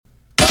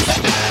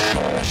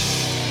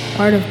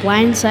part of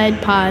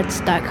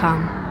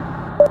BlindsidePods.com.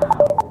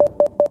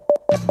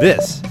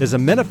 This is a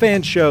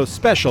Minihane Show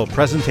special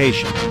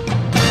presentation.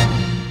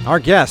 Our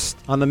guest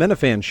on the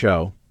Minihane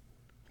Show,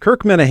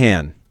 Kirk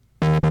Minihane.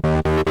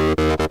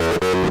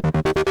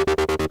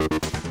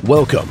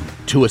 Welcome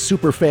to a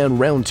Superfan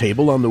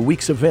Roundtable on the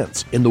week's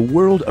events in the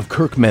world of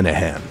Kirk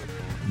Minihane.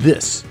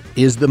 This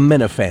is the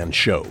Minihane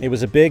Show. It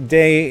was a big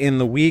day in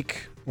the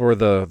week or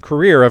the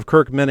career of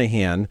Kirk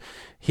Minihane.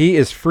 He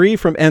is free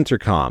from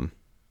Entercom,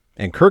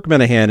 and Kirk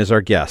Minihane is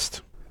our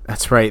guest.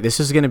 That's right. This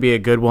is going to be a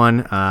good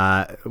one.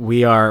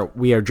 We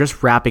are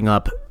just wrapping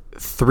up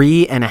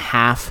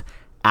 3.5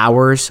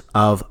 hours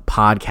of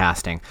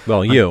podcasting.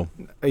 Well, you.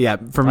 Yeah,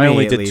 for me I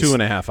only at did least.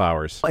 2.5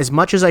 hours. As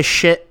much as I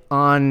shit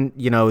on,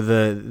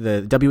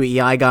 the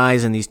WEI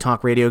guys and these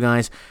talk radio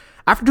guys,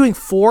 after doing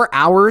 4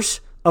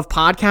 hours of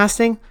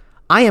podcasting,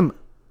 I am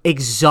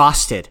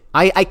exhausted.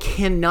 I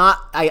cannot.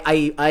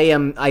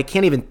 I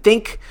can't even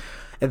think.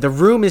 The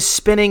room is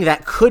spinning.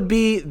 That could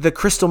be the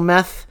crystal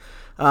meth.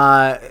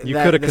 You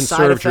could have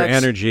conserved your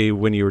energy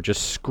when you were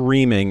just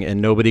screaming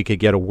and nobody could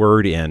get a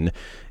word in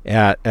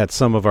at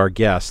some of our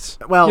guests.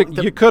 Well,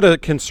 you could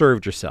have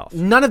conserved yourself.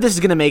 None of this is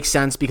going to make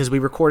sense because we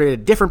recorded a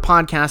different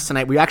podcast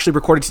tonight. We actually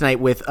recorded tonight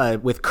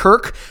with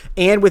Kirk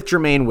and with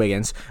Jermaine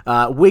Wiggins.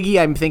 Wiggy,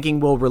 I'm thinking,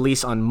 will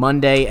release on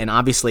Monday, and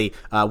obviously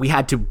we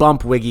had to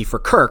bump Wiggy for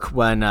Kirk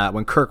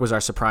when Kirk was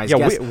our surprise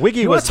guest.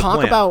 Wiggy you was want to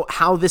talk about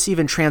how this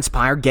even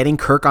transpired, getting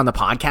Kirk on the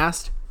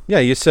podcast? Yeah,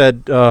 you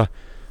said...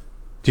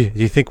 Do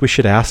you think we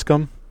should ask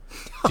him?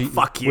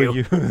 Fuck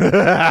you.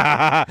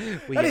 That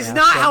is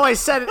not how I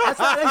said it. That's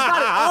not at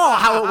all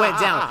how it went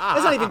down.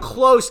 That's not even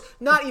close.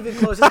 Not even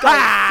close. This guy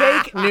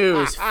is fake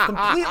news.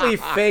 Completely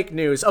fake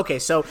news. Okay,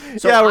 so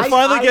yeah, we're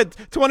finally getting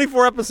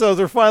 24 episodes.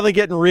 We're finally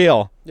getting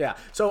real. Yeah.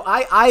 So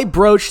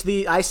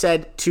I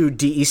said to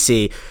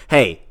DEC,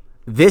 hey,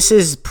 this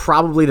is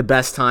probably the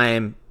best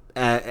time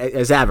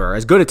as ever,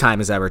 as good a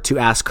time as ever, to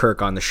ask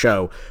Kirk on the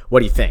show. What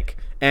do you think?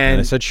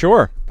 And I said,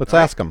 sure, let's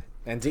ask him.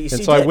 And DEC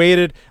and so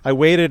did. I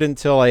waited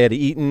until I had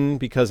eaten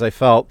because I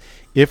felt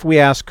if we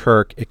ask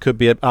Kirk, it could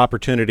be an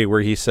opportunity where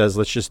he says,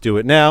 let's just do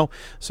it now.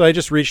 So I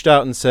just reached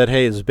out and said,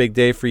 hey, it's a big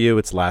day for you.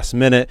 It's last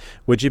minute.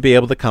 Would you be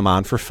able to come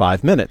on for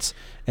 5 minutes?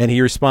 And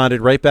he responded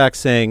right back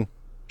saying,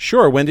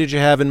 sure, when did you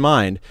have in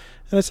mind?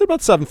 And I said, about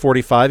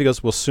 7:45. He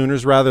goes, well,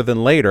 sooner's rather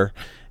than later.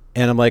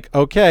 And I'm like,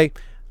 okay.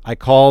 I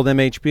called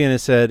MHB and I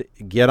said,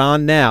 get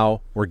on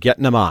now. We're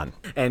getting them on.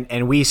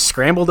 And we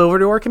scrambled over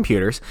to our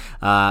computers.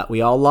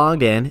 We all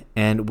logged in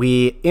and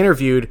we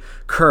interviewed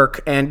Kirk.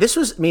 And this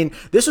was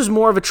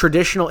more of a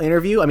traditional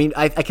interview. I mean,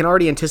 I can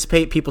already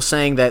anticipate people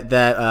saying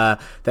that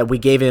we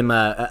gave him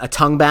a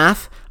tongue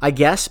bath, I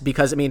guess,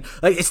 because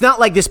it's not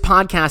like this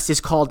podcast is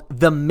called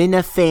The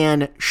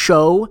Minihane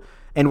Show.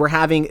 And we're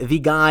having the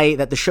guy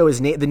that the show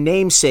is the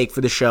namesake for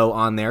the show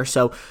on there.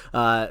 So,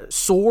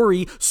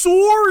 sorry,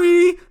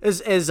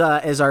 as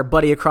our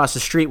buddy across the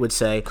street would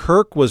say.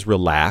 Kirk was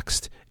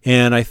relaxed,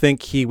 and I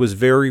think he was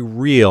very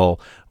real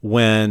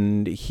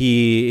when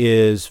he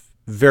is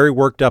very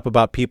worked up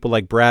about people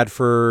like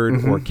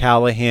Bradford or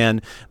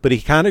Callahan, but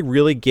he kind of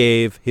really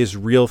gave his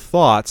real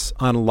thoughts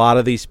on a lot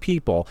of these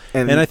people.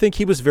 And I think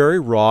he was very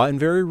raw and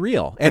very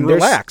real and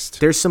relaxed.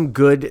 There's some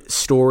good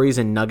stories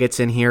and nuggets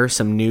in here,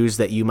 some news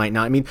that you might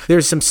not.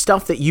 There's some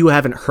stuff that you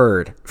haven't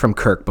heard from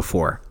Kirk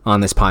before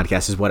on this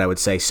podcast is what I would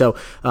say. So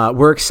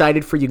we're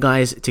excited for you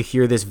guys to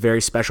hear this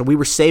very special. We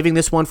were saving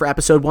this one for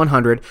episode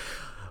 100,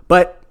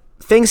 but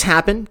things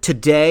happen.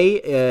 Today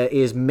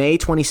is May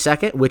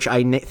 22nd, which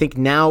I think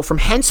now from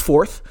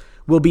henceforth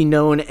will be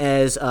known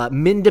as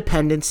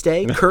Mindependence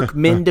Day, Kirk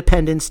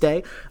Mindependence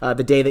Day,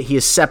 the day that he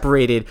is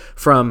separated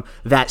from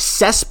that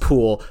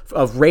cesspool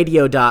of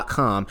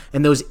radio.com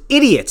and those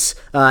idiots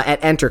at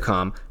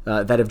Entercom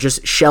that have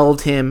just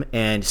shelved him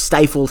and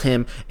stifled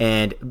him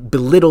and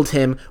belittled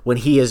him when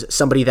he is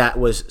somebody that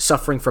was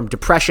suffering from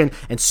depression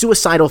and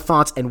suicidal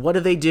thoughts. And what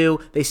do?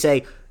 They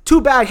say, too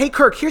bad. Hey,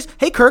 Kirk, here's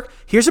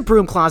a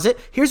broom closet.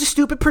 Here's a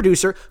stupid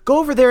producer. Go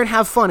over there and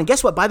have fun. And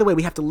guess what? By the way,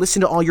 we have to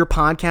listen to all your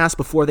podcasts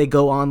before they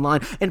go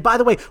online. And by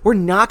the way, we're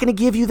not going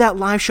to give you that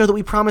live show that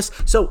we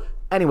promised. So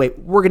anyway,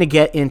 we're going to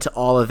get into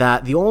all of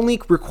that. The only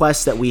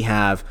request that we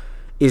have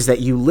is that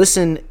you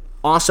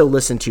also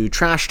listen to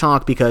Trash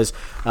Talk, because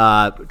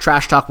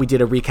Trash Talk, we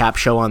did a recap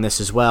show on this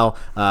as well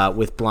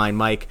with Blind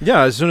Mike.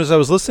 Yeah, as soon as I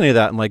was listening to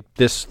that, I'm like,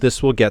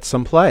 this will get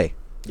some play.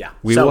 Yeah,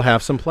 we will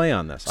have some play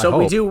on this. So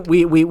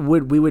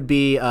we would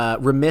be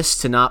remiss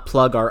to not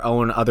plug our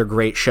own other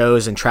great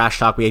shows. And Trash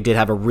Talk, we did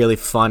have a really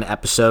fun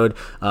episode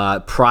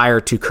prior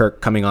to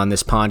Kirk coming on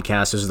this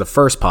podcast. This is the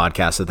first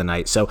podcast of the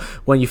night. So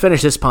when you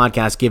finish this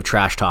podcast, give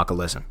Trash Talk a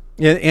listen.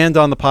 Yeah, and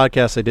on the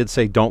podcast, I did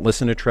say don't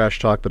listen to Trash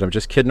Talk, but I'm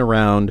just kidding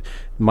around.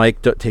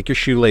 Mike, take your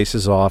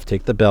shoelaces off,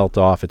 take the belt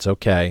off. It's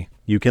okay.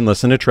 You can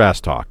listen to Trash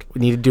Talk.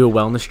 We need to do a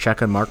wellness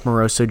check on Mark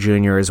Moroso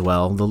Jr. as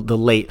well, the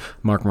late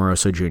Mark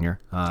Moroso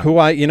Jr.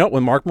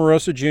 When Mark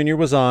Moroso Jr.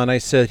 was on, I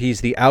said he's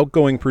the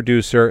outgoing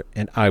producer,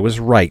 and I was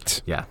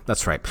right. Yeah,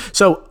 that's right.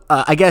 So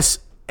I guess,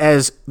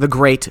 as the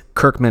great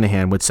Kirk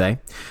Minihane would say,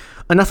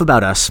 enough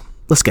about us.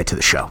 let's get to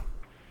the show.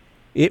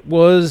 It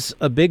was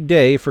a big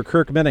day for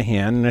Kirk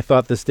Minihane, and I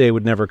thought this day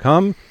would never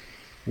come.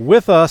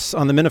 With us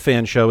on the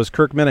Minifan Show is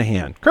Kirk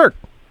Minihane. Kirk,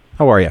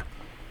 how are you?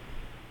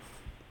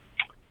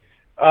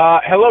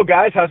 Hello,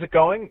 guys. How's it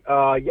going?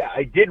 Yeah,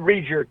 I did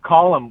read your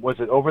column.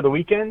 Was it over the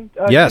weekend?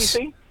 Yes.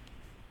 TC?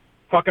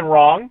 Fucking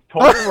wrong.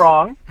 Totally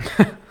wrong.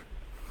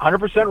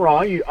 100%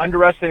 wrong. You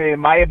underestimated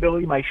my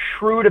ability, my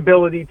shrewd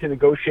ability to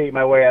negotiate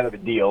my way out of a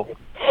deal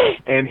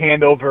and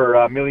hand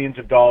over millions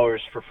of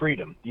dollars for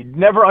freedom. You'd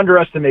never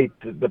underestimate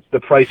the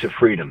price of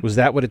freedom. Was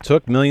that what it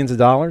took, millions of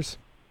dollars?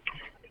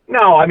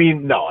 No. I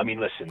mean,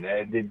 listen,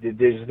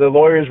 the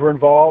lawyers were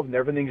involved and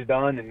everything's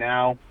done, and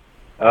now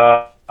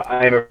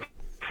I'm a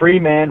free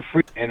man,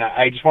 and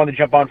I just wanted to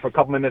jump on for a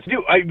couple minutes.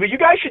 What you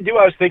guys should do,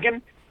 I was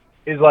thinking,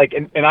 is like,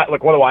 and I,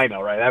 like, what do I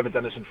know, right? I haven't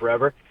done this in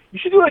forever. You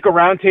should do like a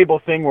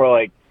roundtable thing where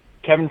like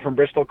Kevin from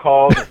Bristol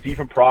calls and Steve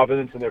from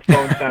Providence, and their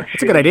phones sound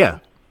That's a good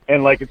idea.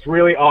 And like it's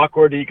really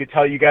awkward, and you could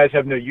tell you guys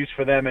have no use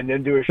for them, and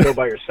then do a show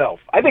by yourself.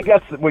 I think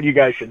that's what you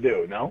guys should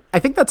do. No, I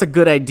think that's a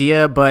good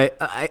idea, but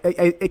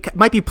it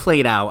might be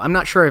played out. I'm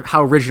not sure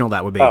how original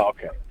that would be. Oh,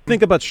 okay.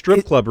 Think about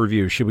strip club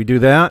reviews. Should we do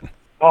that?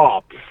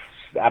 Oh,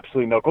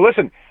 absolutely no.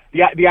 Listen,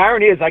 the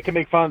irony is I can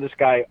make fun of this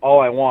guy all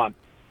I want,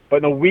 but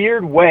in a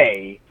weird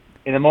way,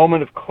 in a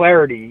moment of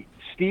clarity,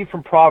 Steve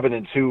from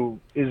Providence, who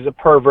is a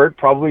pervert,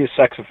 probably a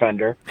sex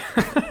offender,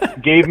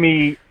 gave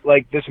me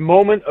like this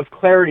moment of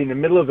clarity in the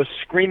middle of a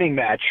screaming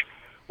match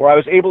where I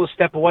was able to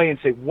step away and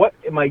say, what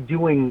am I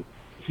doing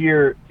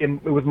here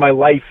with my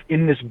life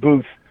in this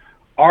booth,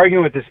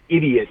 arguing with this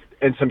idiot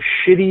and some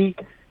shitty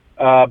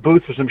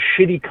booth for some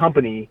shitty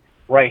company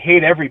where I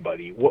hate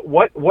everybody?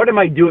 What am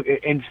I doing?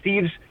 And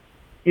Steve's,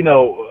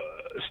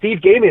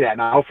 Steve gave me that,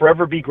 and I'll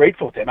forever be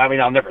grateful to him. I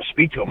mean, I'll never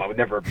speak to him. I would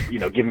never,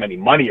 give him any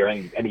money or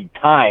any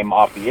time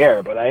off the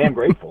air, but I am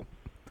grateful.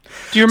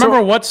 Do you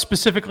remember what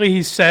specifically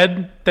he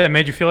said that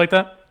made you feel like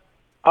that?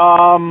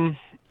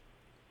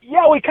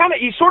 Yeah,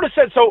 he sort of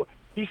said, so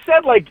he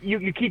said, like,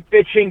 you keep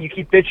bitching, you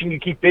keep bitching, you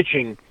keep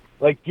bitching.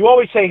 Like, you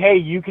always say, hey,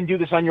 you can do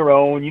this on your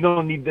own. You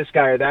don't need this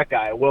guy or that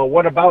guy. Well,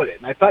 what about it?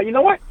 And I thought, you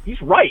know what?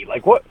 He's right.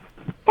 Like, what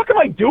the fuck am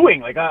I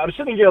doing? Like, I'm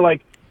sitting here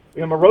like,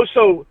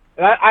 Moroso...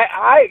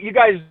 you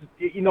guys,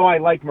 I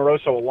like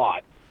Moroso a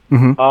lot.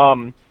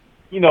 Mm-hmm.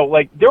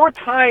 Like there were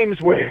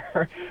times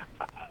where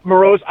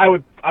Moroso,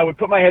 I would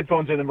put my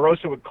headphones in and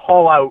Moroso would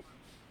call out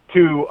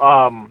to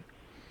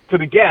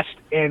the guest,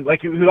 and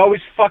like he would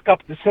always fuck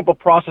up the simple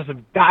process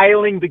of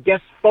dialing the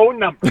guest's phone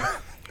number.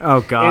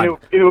 Oh God! And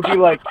it would be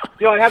like,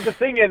 I'd have the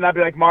thing in, and I'd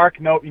be like, Mark,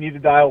 nope, you need to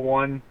dial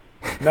 1.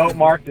 No,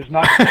 Mark, there's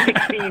not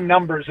 16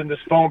 numbers in this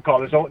phone call.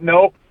 There's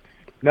nope.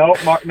 No,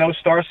 Mark. No,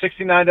 star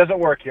 69 doesn't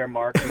work here,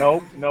 Mark. No.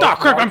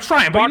 Kirk, I'm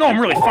trying, but I'm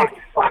really funny.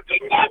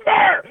 Fucking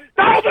number.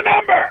 Dial the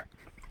number.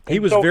 He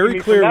was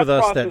very clear with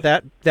us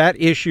that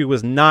issue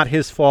was not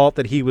his fault.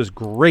 That he was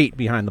great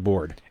behind the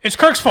board. It's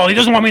Kirk's fault. He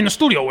doesn't want me in the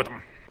studio with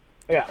him.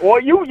 Yeah. Well,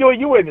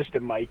 you witnessed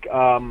it, Mike.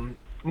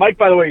 Mike,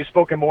 by the way, has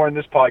spoken more in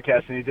this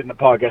podcast than he did in the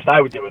podcast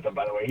I would do with him.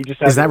 By the way, he just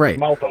has his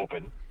mouth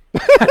open.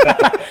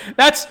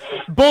 That's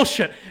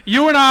bullshit.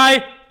 You and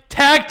I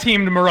tag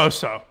teamed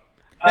Moroso.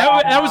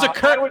 That was a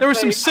Kirk. There was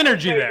some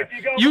synergy there.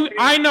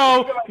 I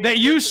know that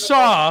you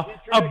saw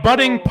a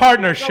budding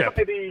partnership.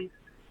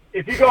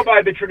 If you go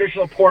by the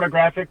traditional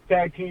pornographic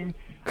tag team,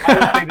 I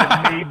would say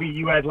that maybe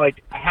you had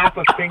like half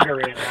a finger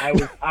in. I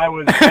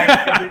was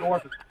every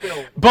orifice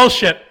filled.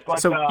 Bullshit.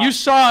 But, you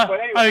saw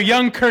a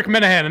young Kirk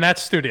Minihane in that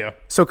studio.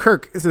 So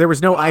Kirk, there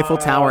was no Eiffel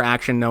Tower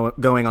action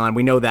going on.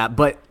 We know that.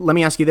 But let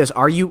me ask you this: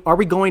 Are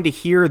we going to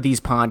hear these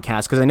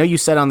podcasts? Because I know you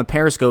said on the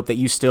Periscope that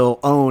you still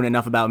own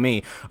Enough About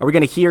Me. Are we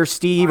going to hear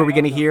Steve? Are we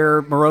going to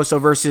hear Moroso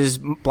versus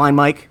Blind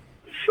Mike?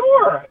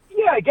 Sure.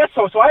 Yeah, I guess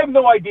so. So I have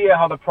no idea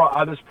how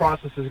this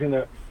process is going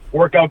to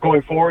work out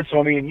going forward.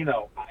 So I mean,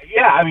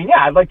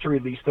 I'd like to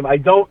release them. I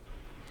don't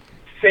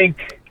think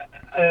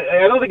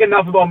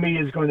Enough About Me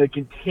is going to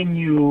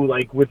continue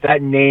like with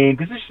that name,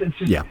 because it's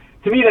just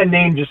to me that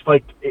name just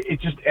like it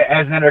just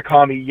as an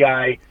entercom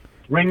guy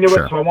ring to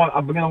it. So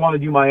I'm going to want to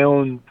do my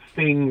own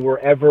thing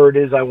wherever it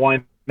is I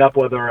wind up,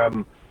 whether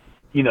I'm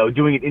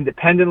doing it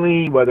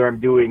independently, whether I'm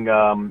doing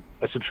a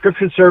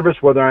subscription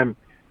service, whether I'm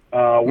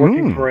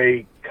working for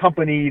a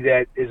company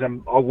that is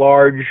a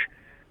large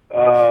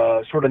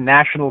sort of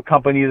national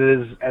company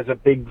that has a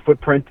big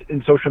footprint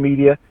in social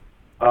media.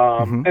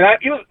 And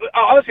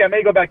honestly, I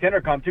may go back to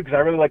Intercom too, because I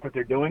really like what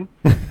they're doing.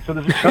 So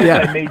there's a chance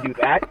that I may do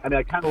that. I mean,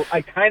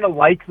 I kind of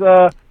like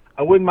I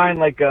wouldn't mind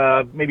like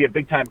maybe a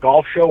big time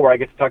golf show where I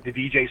get to talk to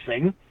DJ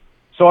Singh.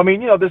 So I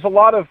mean, there's a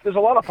lot of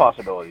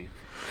possibilities.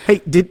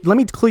 Hey, let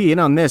me clue you in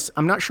on this.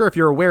 I'm not sure if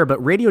you're aware,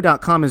 but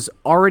radio.com has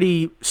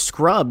already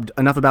scrubbed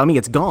Enough About Me.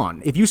 It's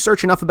gone. If you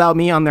search Enough About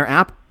Me on their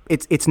app,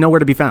 it's nowhere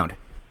to be found.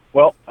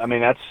 Well, I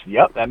mean, that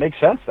makes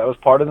sense. That was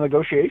part of the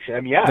negotiation.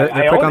 I mean, yeah,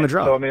 they're quick on the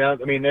draw. So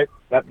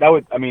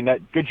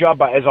good job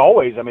as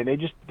always. I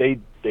mean, they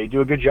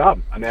do a good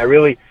job. I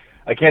mean,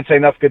 I can't say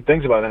enough good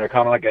things about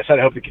Intercom. Like I said,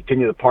 I hope to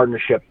continue the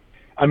partnership.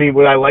 I mean,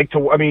 would I like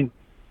to? I mean,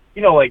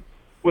 like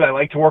Would I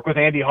like to work with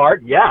Andy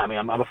Hart? Yeah, I mean,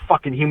 I'm a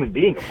fucking human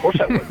being. Of course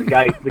I would.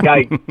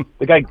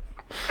 The guy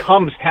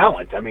comes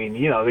talent. I mean,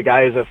 the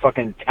guy is a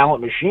fucking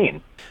talent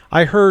machine.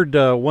 I heard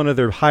one of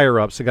their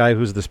higher-ups, a guy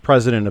who's this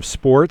president of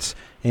sports,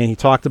 and he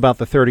talked about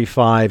the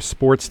 35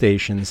 sports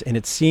stations, and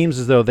it seems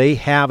as though they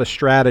have a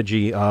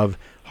strategy of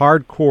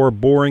hardcore,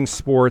 boring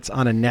sports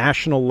on a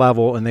national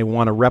level, and they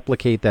want to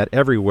replicate that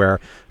everywhere.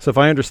 So if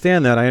I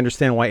understand that, I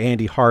understand why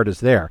Andy Hart is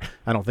there.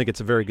 I don't think it's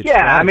a very good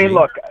strategy. I mean,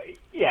 look,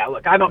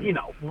 I don't,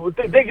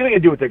 they're going to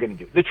do what they're going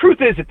to do. The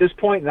truth is, at this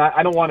point, and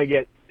I don't want to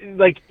get,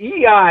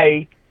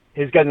 EI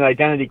has got an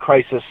identity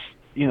crisis,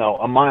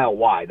 a mile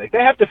wide. Like,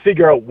 they have to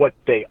figure out what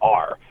they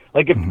are.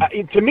 Like,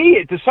 to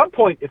me, to some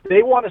point, if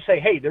they want to say,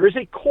 hey, there is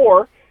a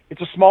core,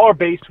 it's a smaller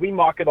base, we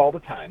mock it all the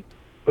time.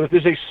 But if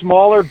there's a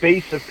smaller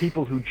base of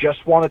people who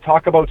just want to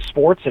talk about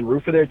sports and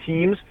root for their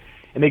teams,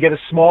 and they get a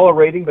smaller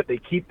rating, but they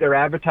keep their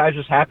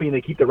advertisers happy and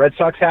they keep the Red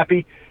Sox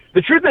happy,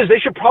 the truth is they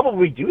should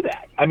probably do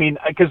that. I mean,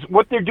 because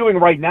what they're doing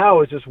right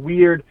now is this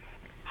weird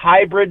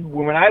hybrid.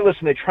 When I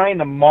listen, they're trying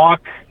to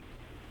mock,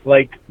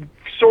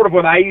 sort of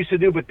what I used to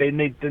do, but then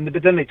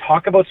they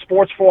talk about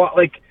sports for a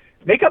while.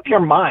 Make up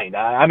your mind.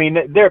 I mean,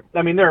 they're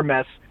a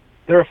mess.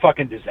 They're a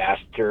fucking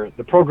disaster.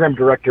 The program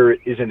director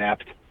is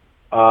inept.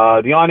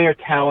 The on-air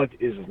talent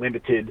is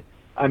limited.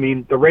 I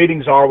mean, the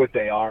ratings are what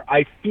they are.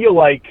 I feel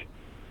like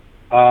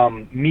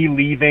me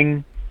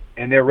leaving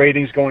and their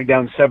ratings going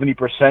down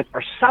 70%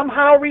 are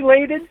somehow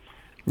related.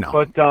 No,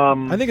 but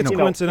I think it's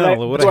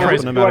coincidental. It would have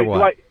happened no matter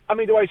what.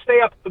 Do I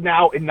stay up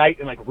now at night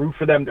and root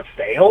for them to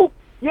fail?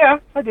 Yeah,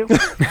 I do.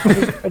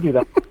 I do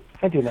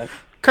that.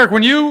 Kirk,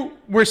 when you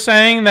were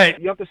saying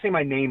that... You have to say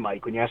my name,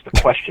 Mike, when you ask the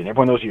question.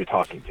 Everyone knows who you're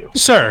talking to.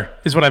 Sir,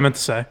 is what I meant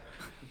to say.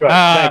 Good,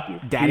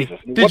 thank you. Daddy.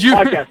 What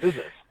podcast is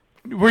this?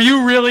 Were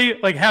you really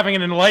having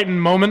an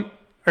enlightened moment,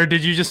 or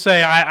did you just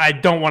say, I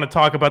don't want to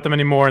talk about them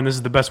anymore and this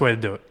is the best way to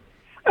do it?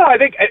 No, I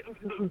think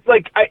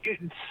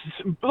it's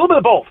a little bit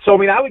of both. So, I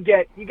mean, I would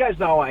get, you guys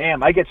know how I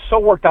am. I get so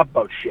worked up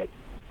about shit.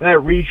 And I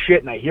read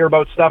shit and I hear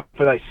about stuff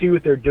and I see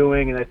what they're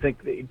doing and I think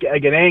I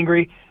get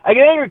angry. I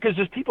get angry because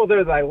there's people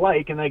there that I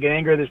like and I get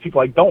angry there's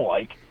people I don't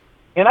like.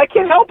 And I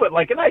can't help it.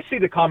 And I see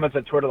the comments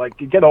on Twitter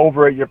get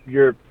over it.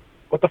 You're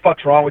what the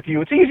fuck's wrong with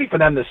you? It's easy for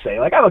them to say.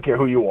 I don't care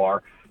who you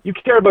are. You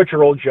care about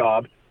your old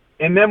job.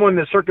 And then when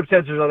the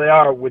circumstances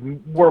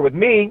were with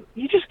me,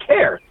 you just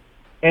care.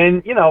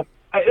 And,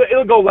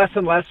 it'll go less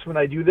and less when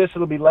I do this.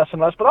 It'll be less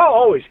and less, but I'll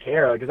always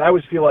care because I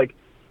always feel like,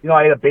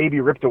 I had a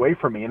baby ripped away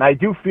from me. And I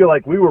do feel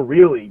like we were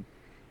really,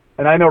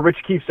 and I know Rich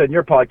Keefe said in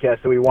your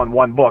podcast that we won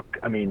one book.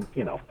 I mean,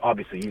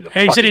 obviously he's a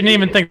Hey, he said he didn't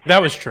even think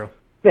that was true.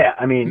 Yeah,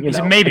 I mean, he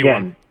said maybe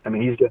one. I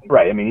mean,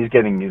 he's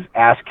getting his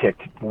ass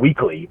kicked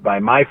weekly by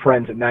my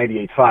friends at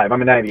 98.5.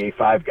 I'm a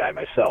 98.5 guy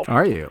myself.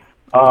 Are you?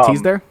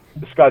 He's there?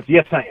 Scott,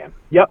 yes, I am.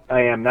 Yep,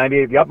 I am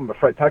 98. Yep, I'm a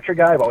Fred Toucher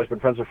guy. I've always been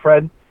friends with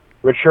Fred.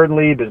 Rich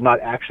Scherdenlieb is not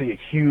actually a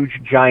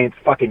huge, giant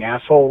fucking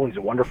asshole. He's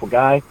a wonderful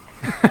guy.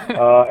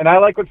 And I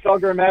like when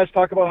Felger and Maz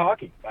talk about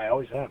hockey. I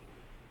always have.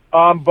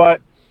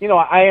 But,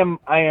 I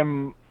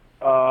am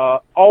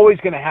always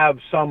going to have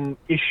some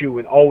issue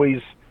and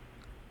always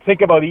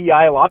think about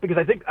EI a lot because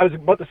I was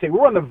about to say,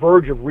 we're on the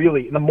verge of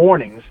really, in the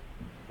mornings,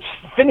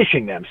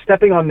 finishing them,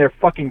 stepping on their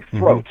fucking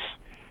throats.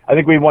 Mm-hmm. I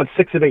think we won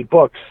 6 of 8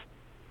 books.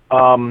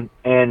 And,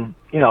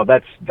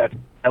 that's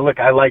and look,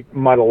 I like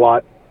Mudd a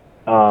lot.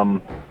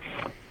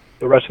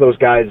 The rest of those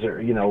guys are,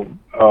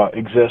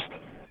 exist.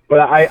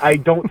 But I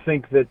don't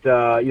think that,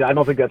 I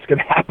don't think that's going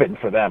to happen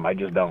for them. I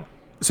just don't.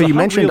 So you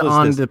mentioned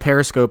on the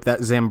Periscope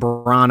that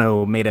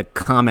Zambrano made a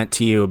comment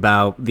to you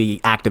about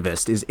the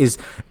activist.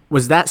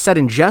 Was that said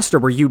in jest, or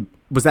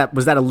was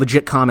that a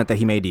legit comment that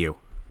he made to you?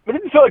 It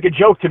didn't feel like a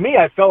joke to me.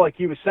 I felt like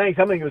he was saying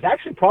something that was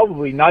actually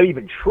probably not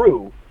even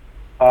true,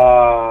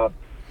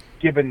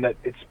 given that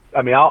it's.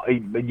 I mean,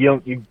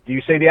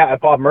 you say that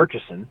Bob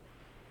Murchison.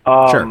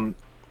 Sure.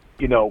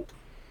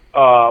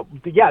 I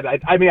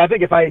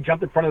think if I had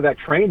jumped in front of that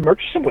train,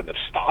 Murchison wouldn't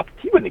have stopped.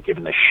 He wouldn't have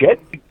given a shit.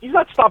 He's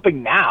not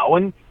stopping now,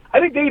 and I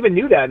think they even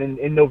knew that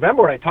in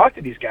November when I talked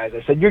to these guys.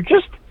 I said, you're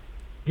just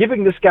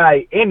giving this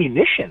guy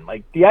ammunition.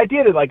 The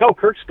idea that,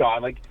 Kirk's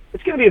gone,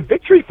 it's going to be a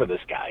victory for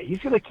this guy. He's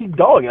going to keep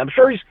going. I'm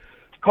sure he's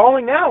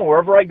calling now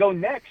wherever I go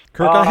next.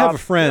 Kirk, I have a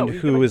friend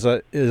who is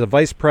a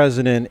vice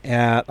president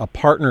at a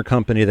partner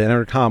company that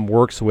Entercom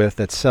works with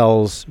that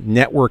sells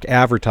network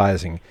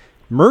advertising.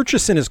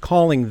 Murchison is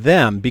calling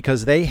them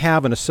because they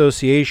have an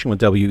association with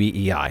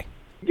WEEI.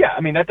 Yeah,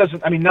 I mean, that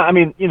doesn't,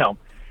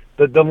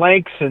 the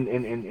lengths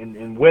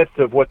and width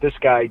of what this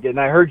guy did. And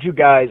I heard you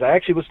guys, I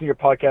actually listened to your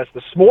podcast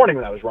this morning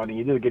when I was running.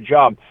 You did a good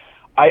job.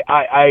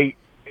 I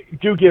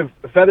do give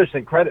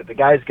Featherston credit. The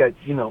guy's got,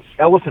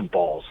 elephant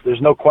balls.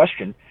 There's no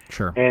question.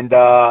 Sure. And,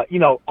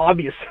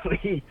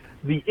 obviously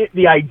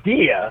the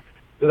idea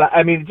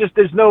that, just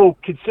there's no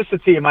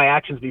consistency in my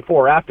actions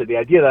before or after. The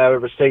idea that I would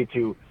ever say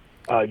to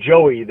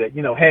Joey that,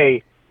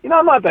 hey,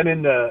 I'm not that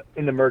into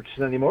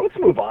Murchison anymore. Let's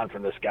move on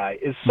from this guy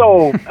is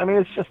so,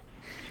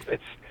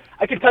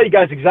 I can tell you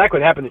guys exactly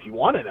what happened if you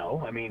want to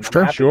know. I mean, I'm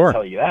happy sure. to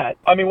tell you that.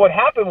 I mean, what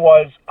happened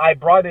was I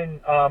brought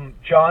in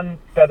John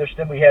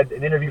Featherston. We had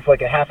an interview for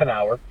like a half an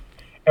hour,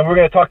 and we're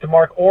going to talk to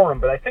Mark Oram,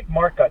 but I think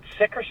Mark got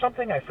sick or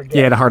something. I forget. Yeah,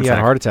 he had a heart He had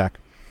attack. a heart attack.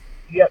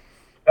 Yep.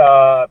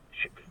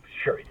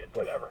 Sure he did.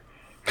 Whatever.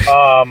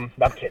 I'm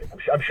kidding.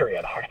 I'm sure he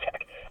had a heart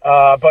attack.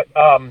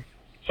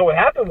 So what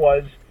happened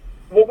was,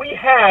 what we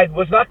had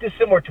was not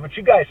dissimilar to what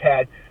you guys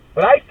had,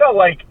 but I felt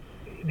like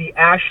the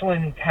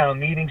Ashland town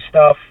meeting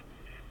stuff,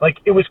 like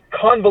it was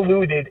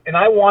convoluted, and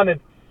I wanted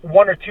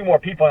one or two more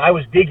people, and I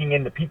was digging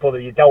into people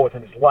that he dealt with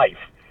in his life.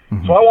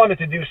 Mm-hmm. So I wanted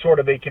to do sort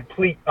of a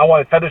complete, I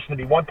wanted Featherston to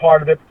be one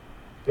part of it.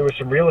 There was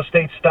some real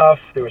estate stuff.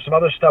 There was some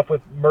other stuff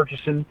with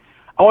Murchison.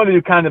 I wanted to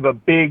do kind of a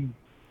big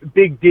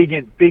thing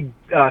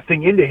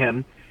into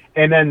him.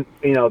 And then,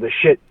 the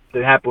shit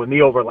that happened with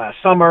me over last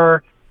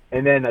summer,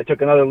 and then I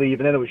took another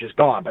leave, and then it was just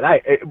gone. But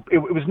it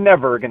was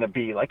never going to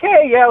be like,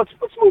 hey, yeah, let's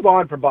move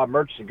on from Bob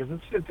Murchison, because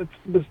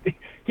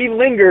he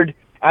lingered.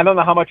 I don't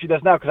know how much he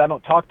does now, because I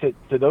don't talk to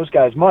those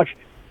guys much.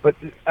 But,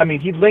 I mean,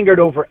 he lingered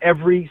over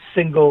every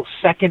single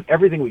second,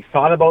 everything we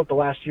thought about the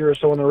last year or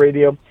so on the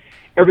radio,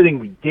 everything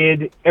we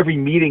did, every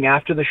meeting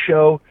after the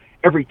show,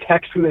 every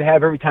text we would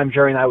have, every time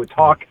Jerry and I would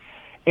talk.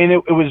 And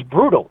it was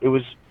brutal. It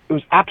was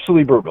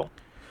absolutely brutal.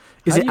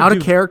 Is it out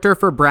of character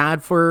for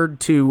Bradford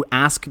to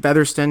ask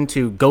Featherston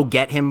to go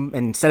get him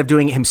instead of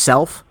doing it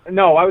himself?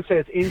 No, I would say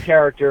it's in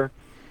character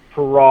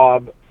for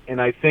Rob, and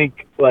I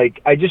think,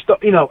 like, I just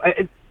don't,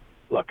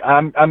 look,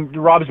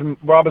 Rob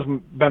has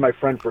been my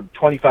friend for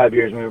 25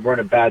 years, and we're in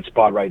a bad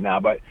spot right now,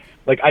 but,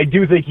 like, I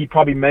do think he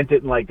probably meant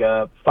it in, like,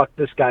 a fuck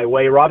this guy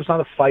way. Rob's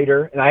not a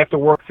fighter, and I have to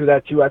work through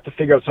that, too. I have to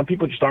figure out some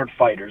people just aren't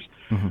fighters.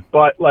 Mm-hmm.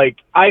 But, like,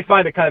 I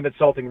find it kind of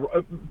insulting.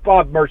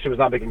 Bob Murchison was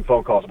not making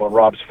phone calls about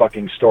Rob's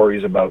fucking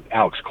stories about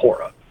Alex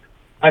Cora.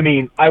 I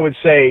mean, I would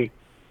say,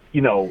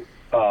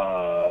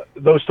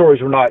 those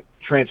stories were not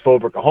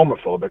transphobic or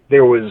homophobic.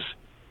 There was,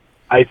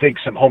 I think,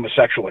 some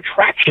homosexual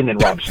attraction in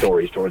Rob's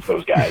stories towards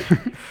those guys.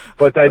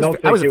 But I don't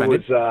think it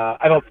was,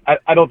 I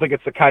don't think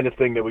it's the kind of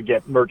thing that would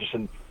get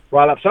Murchison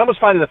brought up. So I almost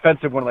find it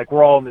offensive when, like,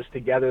 we're all in this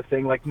together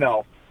thing. Like,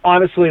 no,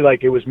 honestly,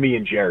 like, it was me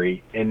and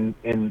Jerry, and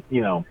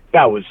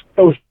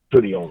those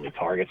were the only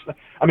targets.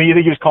 I mean, you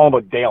think he was calling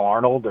about Dale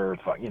Arnold or,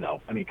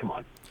 I mean, come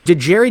on. Did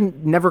Jerry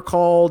never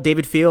call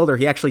David Field, or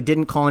he actually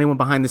didn't call anyone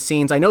behind the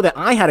scenes? I know that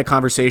I had a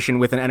conversation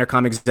with an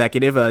Entercom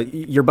executive,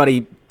 your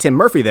buddy Tim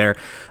Murphy there.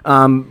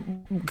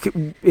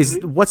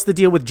 What's the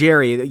deal with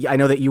Jerry? I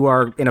know that you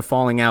are in a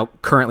falling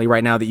out currently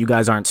right now that you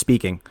guys aren't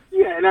speaking.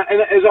 Yeah, and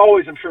as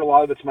always, I'm sure a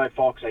lot of it's my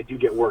fault because I do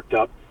get worked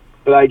up.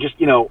 But I just,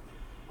 here's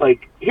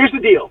the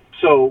deal.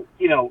 So,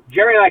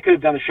 Jerry and I could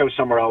have done a show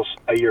somewhere else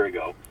a year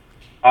ago.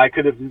 I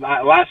could have,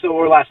 last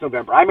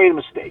November, I made a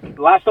mistake.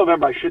 Last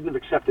November, I shouldn't have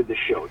accepted this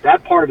show.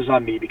 That part of it is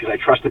on me because I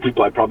trusted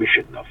people I probably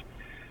shouldn't have.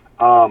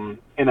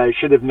 And I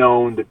should have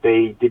known that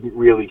they didn't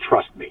really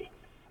trust me.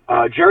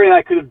 Jerry and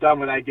I could have done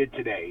what I did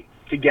today,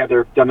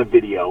 together, done a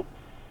video,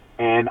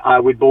 and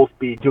I would both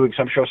be doing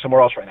some show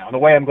somewhere else right now. In a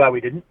way, I'm glad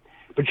we didn't.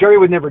 But Jerry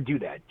would never do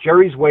that.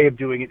 Jerry's way of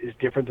doing it is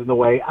different than the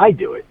way I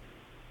do it.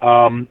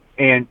 And,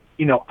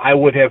 I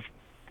would have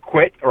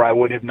quit, or I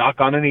would have not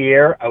gone on the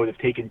air. I would have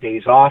taken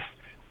days off.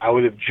 I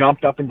would have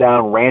jumped up and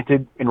down,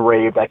 ranted and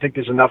raved. I think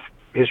there's enough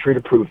history to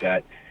prove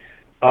that.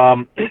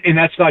 And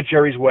that's not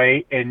Jerry's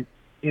way. And,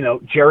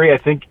 Jerry, I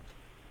think,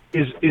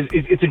 is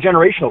it's a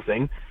generational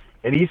thing.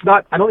 And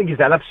I don't think he's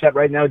that upset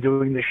right now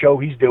doing the show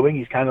he's doing.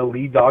 He's kind of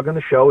lead dog on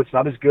the show. It's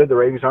not as good. The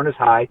ratings aren't as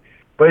high.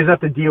 But he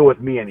doesn't have to deal with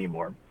me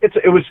anymore.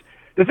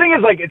 The thing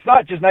is, like, it's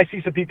not just nice to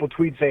see some people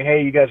tweet, say,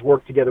 hey, you guys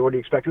work together. What do you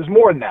expect? It was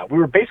more than that. We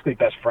were basically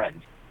best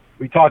friends.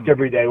 We talked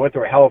every day. We went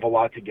through a hell of a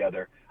lot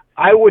together.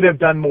 I would have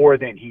done more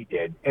than he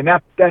did, and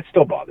that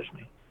still bothers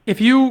me.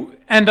 If you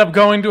end up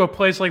going to a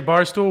place like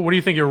Barstool, what do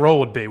you think your role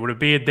would be? Would it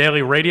be a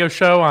daily radio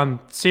show on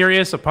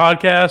Sirius, a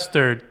podcast,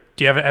 or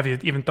have you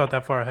even thought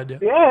that far ahead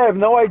yet? Yeah, I have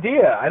no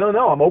idea. I don't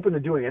know. I'm open to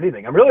doing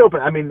anything. I'm really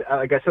open. I mean,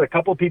 like I said, a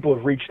couple of people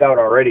have reached out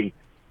already.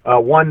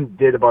 One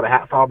did about a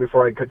half hour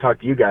before I could talk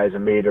to you guys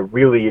and made a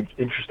really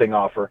interesting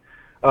offer.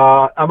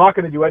 I'm not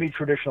going to do any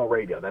traditional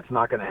radio. That's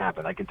not going to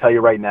happen. I can tell you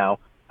right now.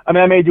 I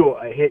mean, I may do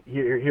a hit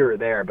here or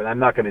there, but I'm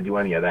not going to do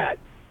any of that.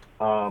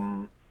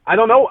 I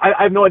don't know.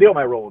 I have no idea what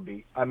my role would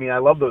be. I mean, I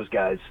love those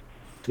guys,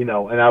 and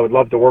I would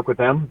love to work with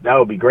them. That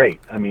would be great.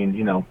 I mean,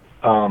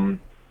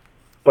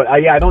 but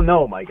I don't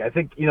know, Mike. I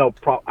think,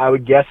 I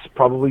would guess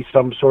probably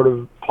some sort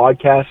of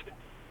podcast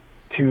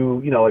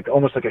to, like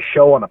almost like a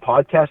show on a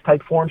podcast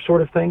type form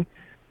sort of thing.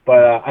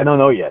 But I don't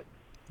know yet.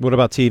 What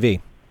about TV?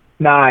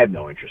 Nah, I have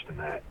no interest in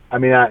that. I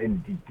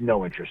mean,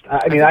 no interest.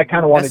 I mean, I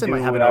kind of want to do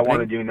what I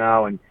want to do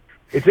now, and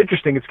it's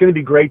interesting. It's going to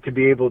be great to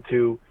be able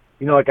to,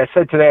 like I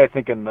said today, I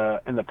think in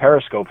the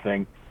Periscope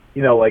thing,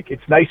 like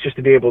it's nice just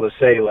to be able to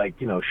say, like,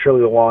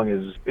 Shirley Long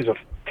is a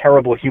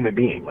terrible human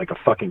being, like a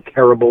fucking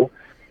terrible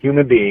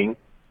human being.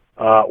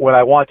 What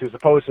I want to, as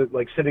opposed to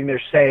like sitting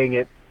there saying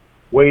it,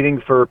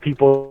 waiting for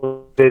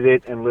people to did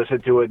it and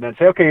listen to it, and then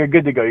say, okay, you're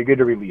good to go. You're good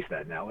to release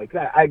that now. Like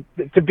that,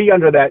 to be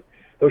under that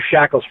those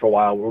shackles for a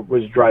while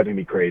was driving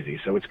me crazy.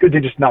 So it's good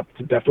to just not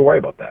to have to worry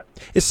about that.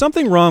 Is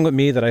something wrong with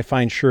me that I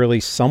find Shirley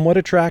somewhat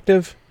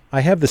attractive? I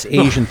have this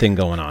Asian thing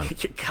going on.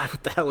 God,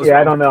 what the hell is Yeah,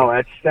 wrong I don't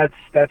with know.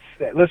 That's.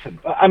 Listen,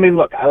 I mean,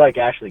 look, I like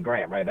Ashley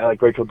Graham, right? I like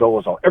Rachel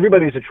Dolezal.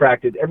 Everybody's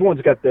attracted.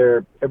 Everyone's got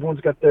their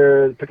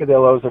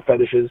picadillos, their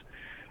fetishes.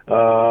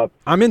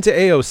 I'm into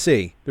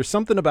AOC. There's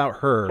something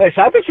about her. Yes,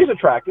 I think she's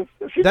attractive.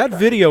 That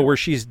video where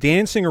she's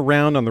dancing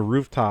around on the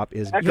rooftop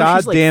is she's like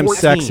goddamn 14.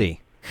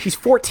 sexy. She's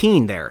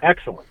 14 there.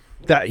 Excellent.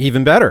 That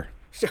even better.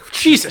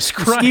 Jesus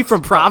Christ. Steve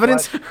from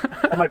Providence?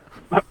 That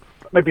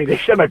might be an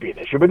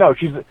issue, but no,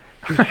 she's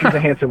a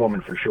handsome woman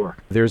for sure.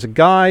 There's a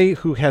guy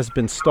who has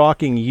been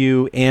stalking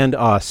you and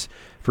us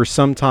for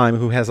some time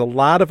who has a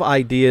lot of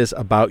ideas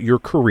about your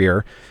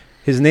career.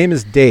 His name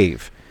is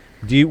Dave.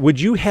 Would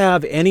you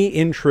have any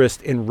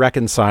interest in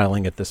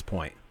reconciling at this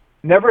point?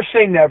 Never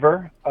say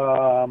never.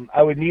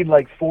 I would need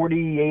like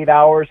 48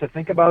 hours to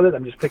think about it.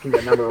 I'm just picking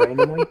that number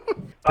randomly.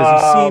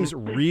 Because he seems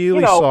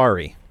really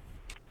sorry.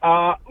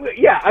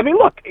 Yeah, I mean,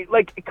 look,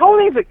 like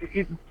Culline's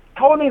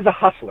a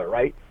hustler,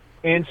 right?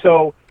 And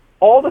so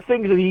all the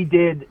things that he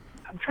did,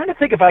 I'm trying to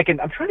think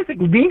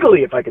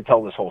legally if I could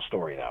tell this whole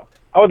story now.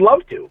 I would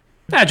love to.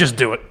 Just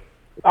do it.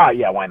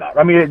 Yeah, why not?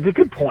 I mean, it's a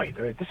good point.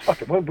 I mean,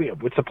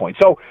 what's the point?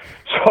 So,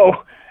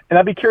 and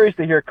I'd be curious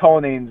to hear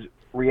Culline's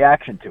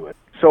reaction to it.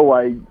 So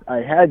I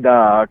had,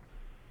 so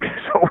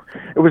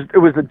it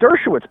was the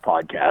Dershowitz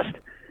podcast.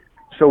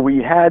 So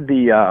we had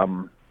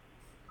the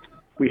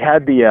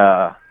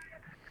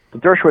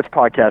Dershowitz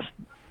podcast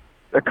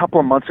a couple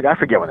of months ago. I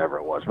forget whenever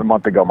it was, a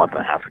month and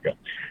a half ago.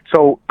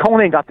 So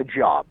Cullinane got the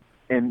job,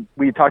 and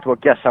we talked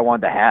about guests I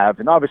wanted to have,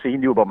 and obviously he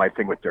knew about my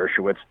thing with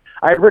Dershowitz.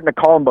 I had written a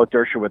column about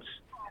Dershowitz.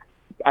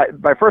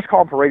 My first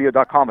column for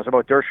radio.com was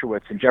about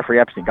Dershowitz, and Jeffrey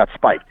Epstein got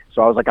spiked.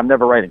 So I was like, I'm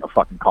never writing a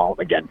fucking column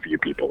again for you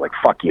people. Like,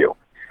 fuck you.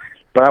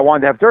 But I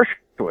wanted to have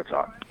Dershowitz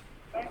on.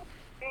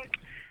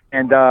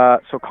 And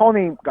so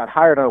Cullinane got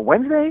hired on a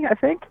Wednesday, I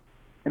think.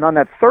 And on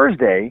that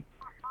Thursday,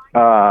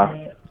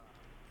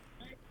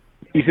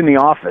 he's in the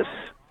office,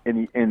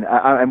 and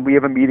we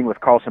have a meeting with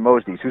Carlson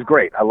Mosdies, who's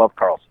great. I love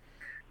Carlson.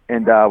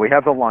 And we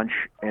have the lunch,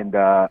 and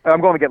I'm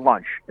going to get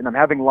lunch. And I'm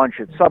having lunch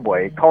at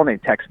Subway. Cullinane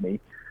texts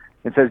me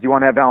and says, do you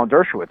want to have Alan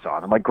Dershowitz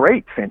on? I'm like,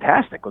 great,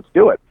 fantastic, let's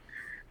do it.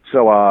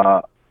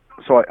 So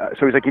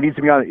he's like, it needs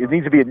to be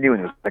at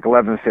noon. It was like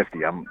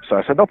 11:50. So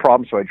I said, no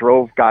problem. So I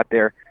drove, got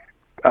there,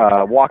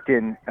 walked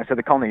in. I said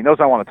to Cullinane, he knows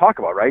I want to talk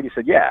about, right? He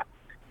said, yeah.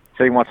 He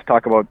said he wants to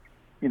talk about,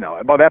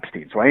 about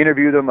Epstein. So I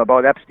interviewed him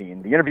about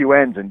Epstein. The interview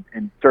ends, and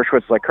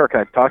Dershowitz is like, Kirk, can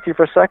I talk to you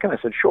for a second? I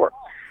said, sure.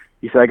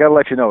 He said, I got to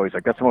let you know. He's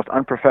like, that's the most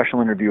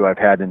unprofessional interview I've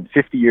had in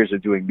 50 years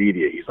of doing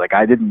media. He's like,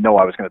 I didn't know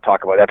I was going to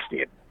talk about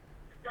Epstein.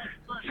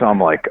 So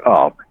I'm like,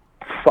 oh,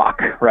 fuck,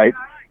 right?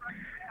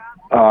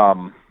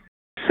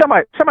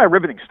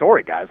 Semi-riveting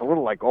story, guys. A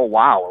little like, oh,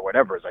 wow, or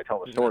whatever as I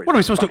tell the story. What are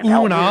we supposed to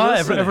ooh and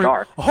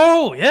ah?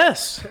 Oh,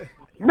 yes.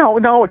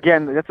 No,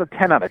 again, that's a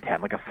 10 out of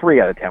 10, like a 3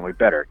 out of 10. We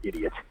better,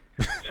 idiots.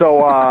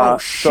 So,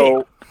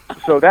 so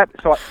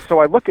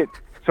I look at,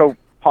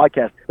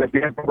 podcast, the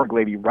Hamburg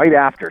lady right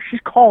after,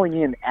 she's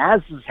calling in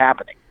as this is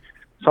happening.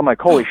 So I'm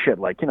like, holy shit,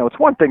 like, it's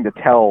one thing to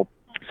tell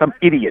some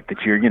idiot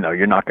that you're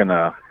not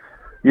gonna,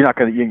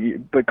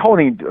 but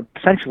Cullinane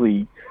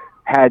essentially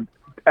had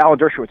Alan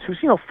Dershowitz, who's,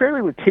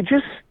 fairly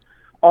litigious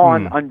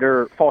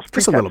under false pretenses.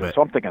 Just a little bit.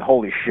 So I'm thinking,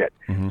 holy shit.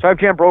 Mm-hmm. So I have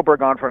Jan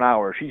Broberg on for an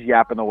hour. She's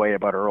yapping away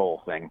about her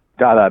whole thing.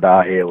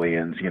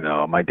 Aliens,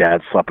 my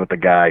dad slept with the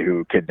guy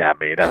who kidnapped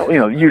me. That,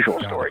 the usual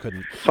story.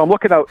 So I'm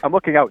looking out,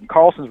 and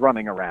Carlson's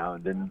running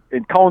around, and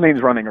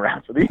Cullinane's running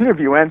around. So the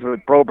interview ends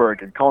with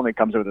Broberg, and Cullinane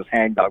comes with his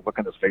hangdog look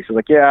on his face. He's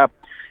like, yeah.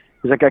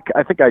 He's like,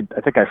 I think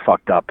I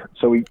fucked up.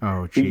 So he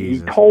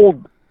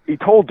told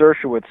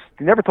Dershowitz,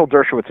 he never told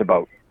Dershowitz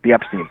about the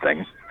Epstein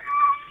thing.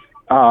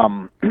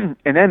 And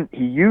then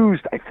he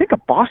used, I think, a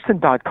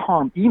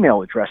Boston.com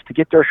email address to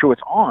get Dershowitz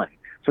on.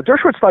 So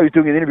Dershowitz thought he was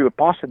doing an interview with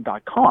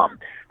Boston.com.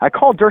 I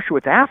called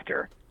Dershowitz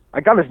after.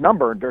 I got his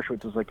number, and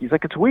Dershowitz was like, he's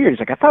like, it's weird. He's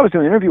like, I thought I was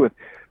doing an interview with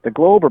the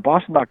Globe or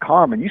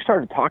Boston.com, and you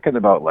started talking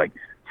about, like,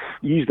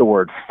 you used the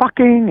word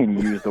fucking, and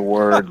you used the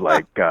word,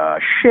 like,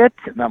 shit.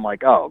 And I'm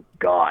like, oh,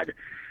 God.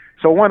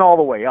 So it went all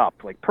the way up,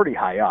 like, pretty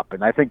high up.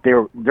 And I think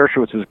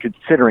Dershowitz was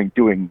considering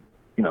doing,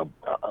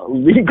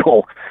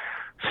 legal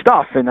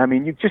stuff, and I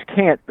mean, you just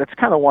can't. That's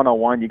kind of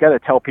 101. You got to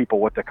tell people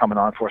what they're coming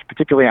on for,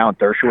 particularly Alan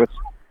Dershowitz.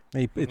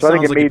 It sounds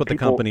like you put the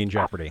company in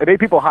jeopardy. It made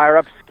people higher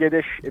up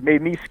skittish. It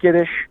made me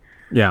skittish.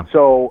 Yeah.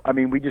 So I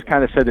mean, we just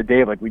kind of said to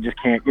Dave, like, we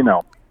just can't.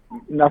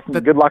 Nothing.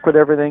 Good luck with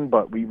everything,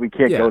 but we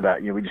can't go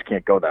that. We just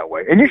can't go that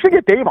way. And you should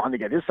get Dave on to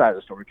get his side of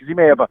the story, because he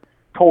may have a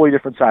totally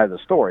different side of the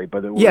story.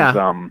 But it was.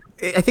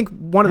 I think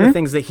one of the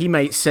things that he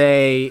might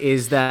say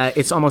is that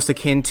it's almost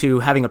akin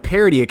to having a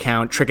parody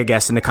account trick a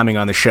guest into coming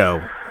on the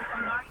show.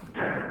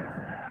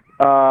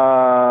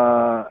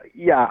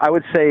 Yeah, I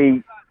would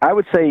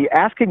say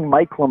asking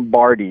Mike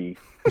Lombardi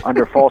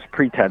under false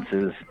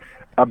pretenses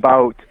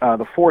about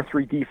the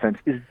 4-3 defense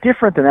is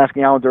different than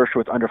asking Alan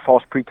Dershowitz under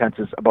false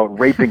pretenses about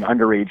raping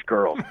underage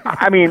girls.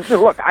 I mean,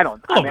 look, I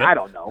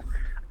don't know.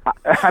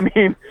 I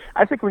mean,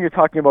 I think when you're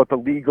talking about the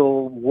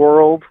legal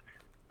world,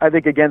 I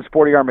think, again,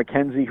 Sporty R.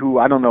 McKenzie, who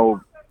I don't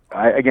know,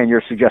 again,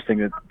 you're suggesting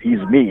that he's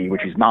me,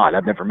 which he's not.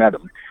 I've never met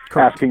him.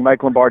 Correct. Asking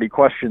Mike Lombardi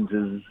questions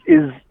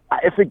is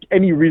I think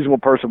any reasonable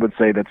person would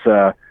say that's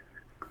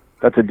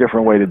a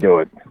different way to do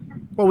it.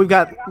 Well, we've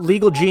got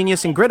Legal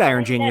Genius and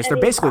Gridiron Genius. They're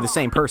basically the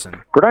same person.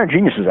 Gridiron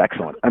Genius is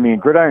excellent. I mean,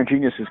 Gridiron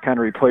Genius has kind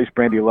of replaced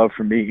Brandy Love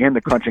for me and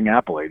the Crunching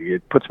Apple Lady.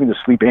 It puts me to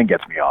sleep and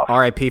gets me off.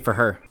 R.I.P. for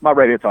her. I'm not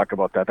ready to talk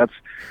about that. That's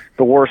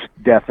the worst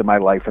death in my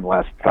life in the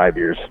last 5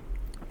 years.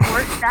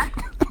 Worst death?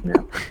 Yeah.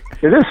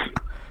 It is.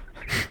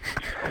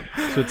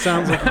 So it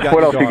sounds like you got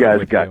what else you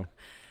guys got?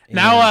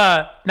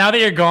 Now that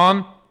you're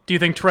gone, do you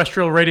think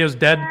terrestrial radio's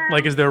dead?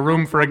 Like, is there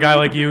room for a guy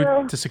like you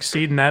to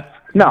succeed in that?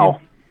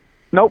 No.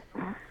 Nope.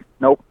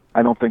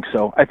 I don't think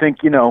so. I think,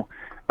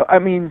 I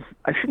mean,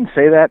 I shouldn't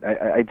say that.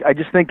 I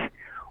just think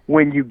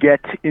when you get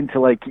into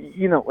like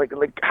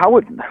how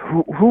would,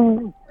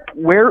 who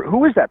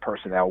is that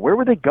person now? Where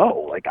would they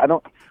go? Like,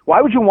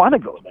 why would you want to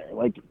go there?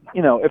 Like,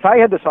 if I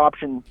had this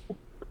option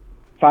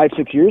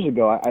 5-6 years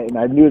ago, and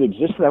I knew it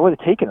existed, I would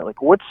have taken it. Like,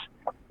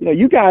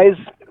 you guys,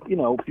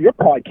 your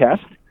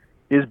podcast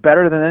is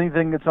better than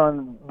anything that's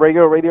on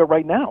regular radio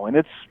right now. And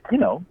it's,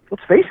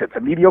 let's face it, it's a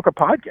mediocre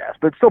podcast,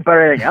 but it's still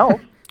better than anything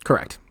else.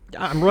 Correct.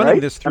 I'm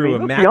running this through a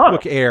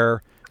MacBook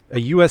Air,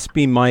 a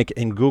USB mic,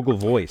 and Google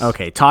Voice.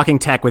 Okay, talking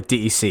tech with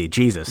DEC.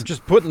 Jesus. I'm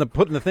just putting the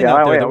thing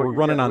out there that we're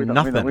running on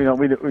nothing.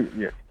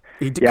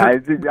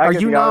 Are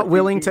you not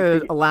willing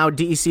to allow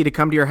DEC to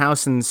come to your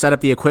house and set up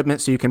the equipment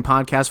so you can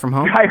podcast from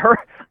home?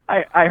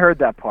 I heard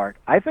that part.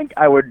 I think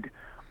I would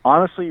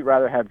honestly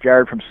rather have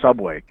Jared from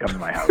Subway come to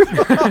my house.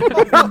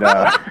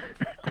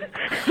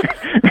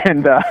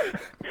 and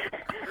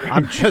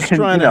I'm just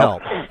trying to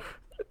help.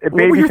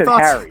 What were your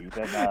thoughts? Harry,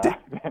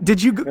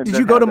 did you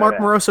go to Mark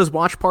Moroso's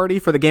watch party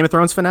for the Game of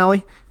Thrones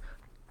finale?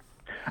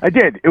 I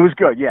did. It was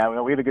good. Yeah,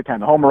 we had a good time.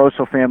 The whole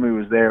Moroso family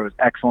was there. It was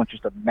excellent.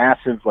 Just a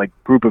massive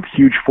group of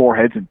huge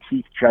foreheads and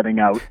teeth jutting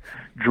out,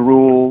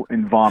 drool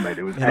and vomit.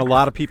 It was and a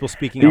lot of people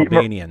speaking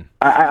Albanian.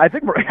 I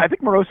think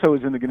Moroso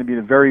is going to be in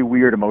a very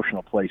weird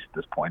emotional place at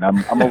this point. I'm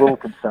a little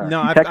concerned.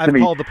 No, I've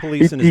called the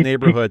police in his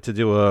neighborhood to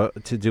do a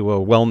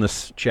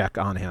wellness check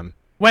on him.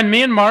 When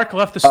me and Mark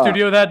left the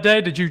studio that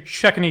day, did you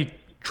check any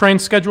train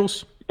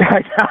schedules?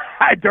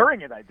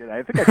 During it, I did.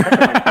 I think I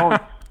checked on my phone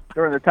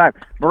during the time.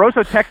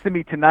 Moroso texted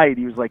me tonight.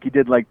 He was like, he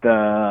did I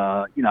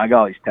got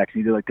all these texts.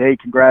 He did hey,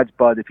 congrats,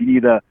 bud. If you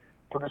need a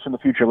producer in the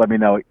future, let me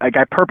know. Like,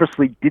 I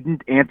purposely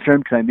didn't answer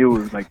him because I knew it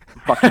was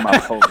fuck him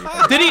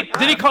up. Did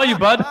he call you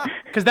bud?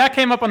 Because that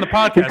came up on the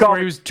podcast where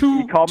he was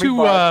too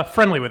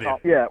friendly with you.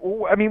 Yeah.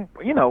 Well, I mean,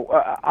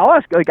 I'll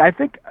ask. I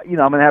think I'm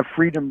gonna have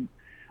freedom.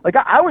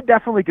 I would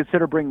definitely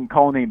consider bringing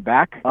Cullinane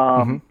back.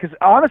 Because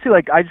honestly,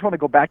 I just want to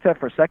go back to that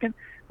for a second.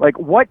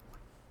 What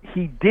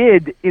he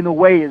did, in a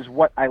way, is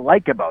what I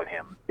like about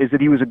him, is that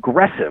he was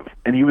aggressive.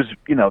 And he was,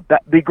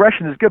 that the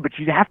aggression is good, but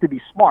you have to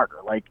be smarter.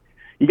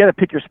 You got to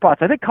pick your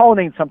spots. I think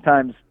Cullinane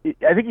sometimes,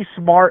 I think he's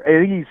smart. I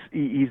think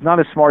he's not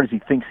as smart as he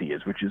thinks he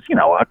is, which is,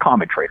 a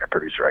comic trader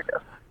producer, I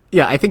guess.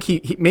 Yeah, I think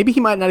he maybe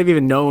he might not have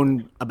even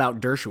known about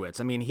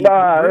Dershowitz. I mean, no.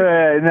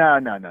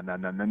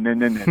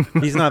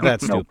 He's not that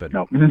stupid.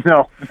 No. You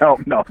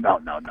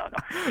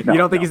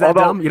don't think he's that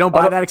dumb? You don't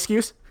buy that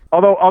excuse?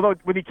 Although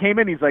when he came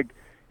in, he's like,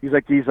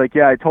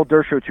 yeah, I told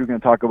Dershowitz you were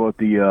going to talk about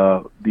the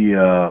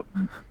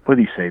what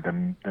did he say?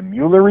 The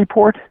Mueller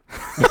report.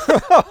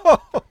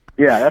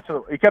 Yeah, that's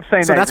what he kept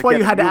saying. So that's why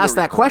you had to ask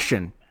that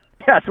question.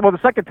 Yeah, the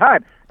second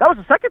time. That was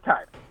the second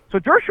time. So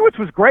Dershowitz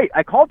was great.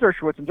 I called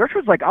Dershowitz, and Dershowitz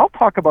was like, I'll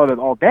talk about it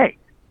all day.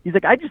 He's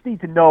like, I just need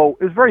to know.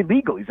 It was very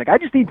legal. He's like, I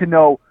just need to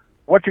know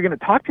what you're going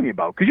to talk to me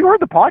about. Because you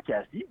heard the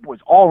podcast. He was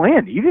all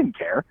in. He didn't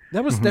care.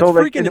 That's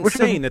freaking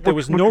insane that there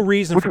was no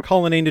reason for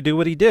Cullinane to do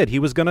what he did. He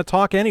was going to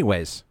talk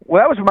anyways.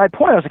 Well, that was my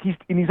point. I was like,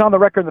 he's on the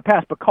record in the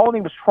past. But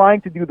Cullinane was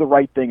trying to do the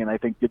right thing, and I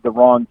think did the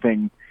wrong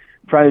thing.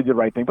 Trying to do the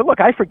right thing, but look,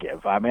 I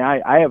forgive. I mean,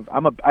 I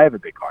have a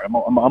big heart. I'm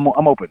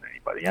open to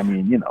anybody. I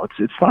mean,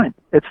 it's fine.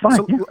 It's fine.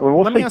 So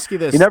let me ask you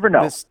this: you never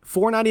know. This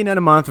 $4.99 a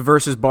month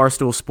versus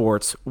Barstool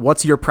Sports.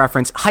 What's your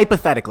preference,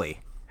 hypothetically?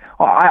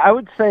 I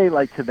would say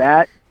to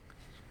that.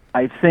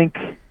 I think.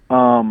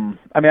 I mean,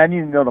 I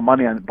need to know the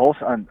money on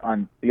both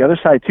on the other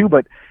side too.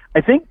 But I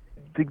think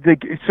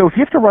so. If you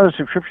have to run a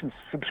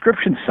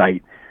subscription site,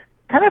 you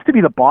kind of have to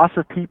be the boss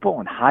of people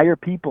and hire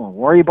people and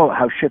worry about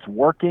how shit's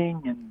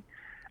working and.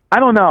 I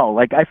don't know.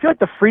 I feel like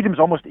the freedom's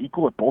almost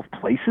equal at both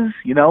places,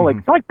 It's not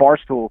like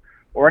Barstool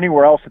or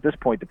anywhere else at this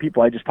point. The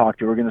people I just talked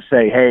to are going to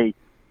say, hey,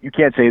 you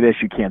can't say this,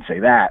 you can't say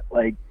that.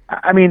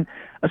 I mean,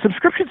 a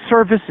subscription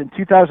service in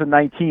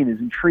 2019 is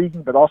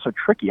intriguing but also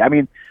tricky. I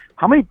mean,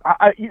 how many,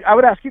 I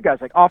would ask you guys,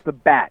 off the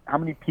bat, how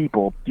many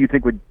people do you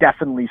think would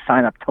definitely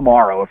sign up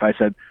tomorrow if I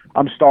said,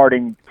 I'm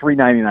starting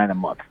 $3.99 a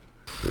month?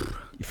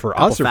 For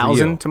us or for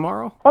you?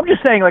 Tomorrow? I'm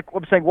just saying, what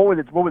would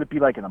it be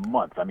like in a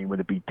month? I mean, would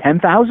it be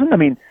 10,000? I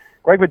mean,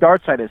 Greg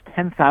Bedard's site has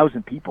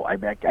 10,000 people. I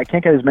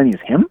can't get as many as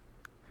him.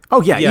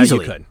 Oh, yeah,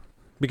 easily. You could.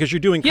 Because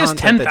you're doing he has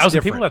content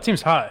 10,000 people? That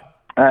seems high.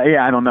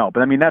 Yeah, I don't know,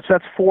 but I mean that's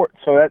four.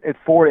 So it's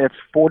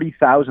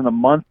 $40,000 a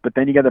month, but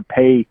then you got to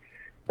pay.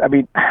 I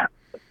mean,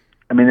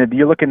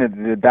 you're looking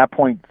at that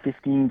point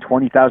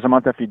 $15,000-$20,000 a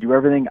month after you do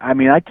everything. I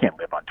mean, I can't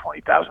live on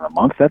 $20,000 a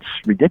month. That's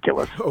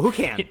ridiculous. Oh, who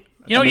can? You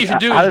know what you should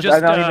do is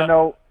just. I don't even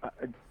know.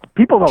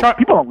 People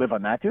don't live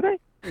on that, do they?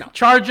 No.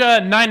 Charge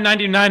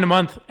 $9.99 a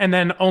month and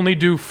then only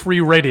do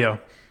free radio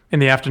in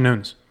the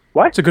afternoons.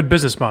 What? It's a good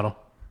business model.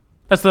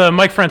 That's the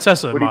Mike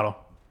Francesa model.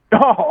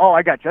 Oh,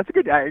 I got you. That's a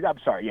good. I'm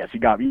sorry. Yes, you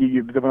got me.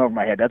 You went over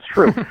my head. That's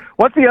true.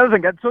 What's the other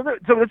thing? So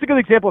that's a good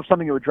example of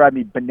something that would drive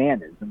me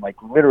bananas and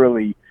like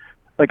literally,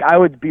 like I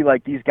would be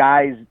like, these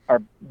guys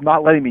are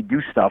not letting me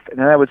do stuff, and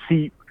then I would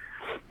see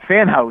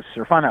Funhouse.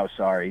 Now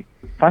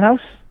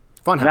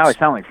I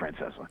sound like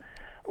Francesa.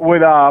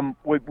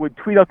 Would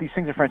tweet out these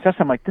things at Francesa.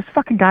 I'm like, this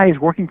fucking guy is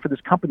working for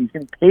this company. He's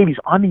getting paid. He's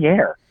on the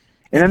air.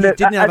 And then he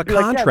didn't have a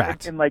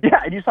contract. And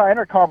and you saw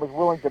Entercom was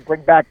willing to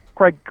bring back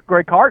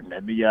Greg Carton.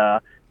 And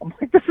I'm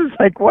like, this is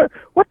like, what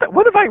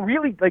have I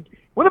really, like,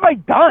 what have I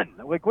done?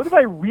 Like, what have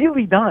I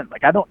really done?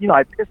 Like,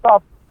 I pissed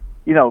off,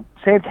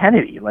 Sam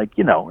Kennedy. Like,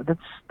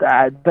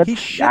 that's he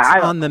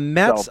shits on the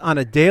Mets on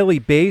a daily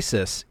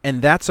basis,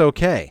 and that's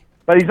okay.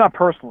 But he's not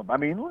personal. I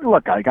mean,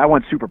 look, I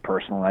went super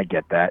personal, and I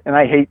get that. And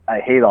I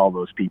hate all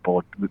those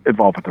people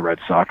involved with the Red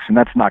Sox, and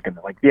that's not going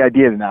to, like, the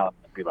idea to now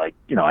be like,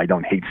 I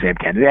don't hate Sam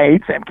Kennedy. I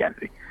hate Sam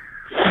Kennedy.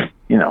 I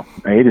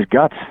hate his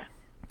guts.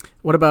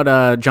 What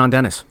about John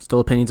Dennis? Still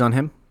opinions on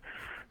him?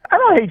 I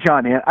don't hate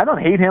John. I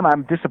don't hate him.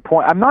 I'm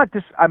disappointed. I'm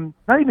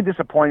not even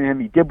disappointed in him.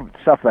 He did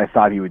stuff that I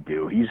thought he would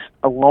do. He's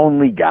a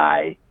lonely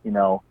guy,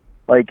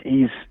 like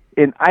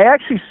I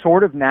actually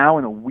sort of now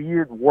in a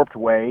weird, warped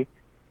way.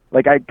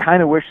 Like, I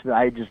kind of wish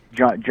that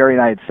Jerry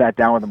and I had sat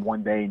down with him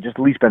one day and just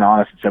at least been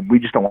honest and said, we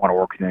just don't want to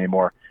work with you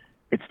anymore.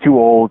 It's too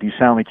old. You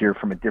sound like you're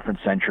from a different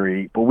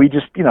century. But we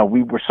just,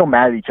 we were so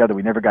mad at each other.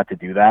 We never got to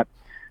do that.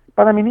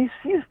 But I mean,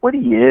 he's what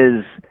he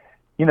is,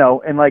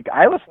 and like,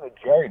 I listen to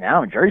Jerry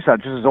now, and Jerry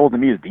sounds just as old to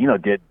me as Dino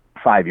did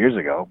 5 years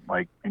ago.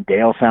 Like, and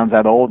Dale sounds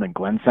that old, and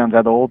Glenn sounds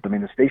that old. I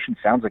mean, the station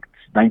sounds like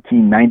it's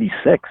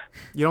 1996.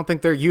 You don't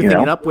think they're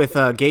youthing it up with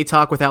Gay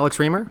Talk with Alex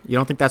Reamer? You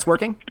don't think that's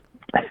working?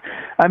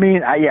 I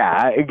mean, I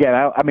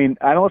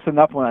don't listen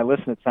enough. When I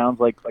listen, it sounds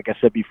like I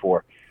said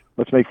before,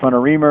 let's make fun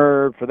of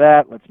Reamer for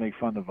that. Let's make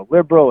fun of a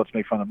liberal. Let's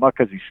make fun of Muck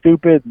because he's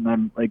stupid. And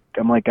I'm like,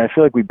 I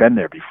feel like we've been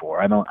there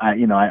before.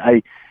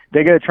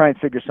 They got to try and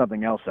figure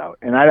something else out.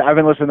 And I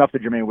haven't listened enough to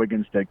Jermaine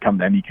Wiggins to come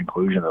to any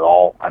conclusion at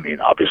all. I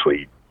mean,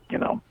 obviously,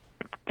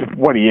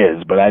 what he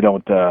is, but I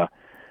don't. I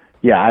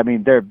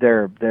mean,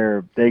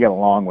 they got a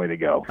long way to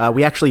go.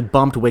 We actually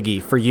bumped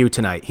Wiggy for you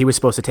tonight. He was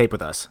supposed to tape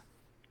with us.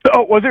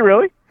 Oh, was it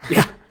really?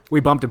 Yeah,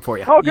 we bumped him for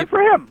you. Oh, good for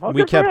him.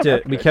 We kept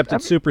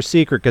it super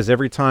secret because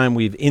every time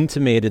we've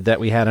intimated that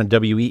we had a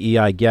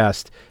WEEI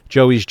guest,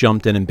 Joey's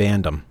jumped in and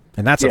banned him.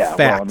 And that's a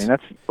fact.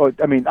 Well,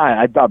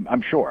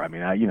 I'm sure. I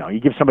mean, you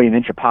give somebody an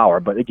inch of power,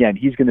 but again,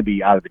 he's going to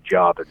be out of the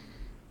job in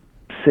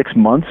 6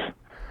 months.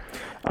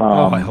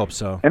 I hope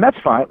so. And that's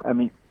fine. I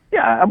mean,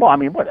 yeah. Well, I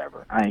mean,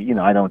 whatever. I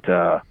don't.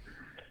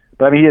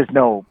 But I mean, he has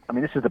no. I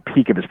mean, this is the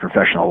peak of his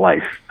professional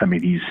life. I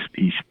mean, he's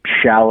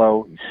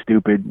shallow. He's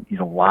stupid. He's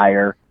a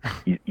liar.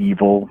 He's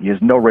evil. He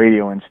has no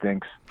radio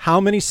instincts. How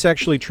many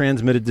sexually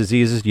transmitted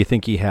diseases do you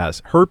think he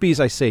has? Herpes,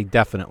 I say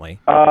definitely.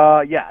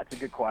 Yeah, it's a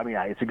good. I mean,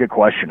 it's a good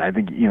question. I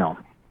think I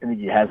think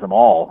he has them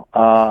all.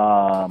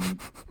 But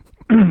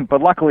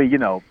luckily,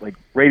 like,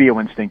 radio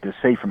instinct is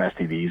safe from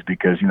STDs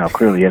because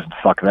clearly he hasn't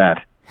fucked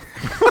that.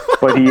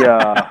 But he.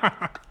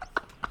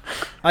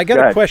 I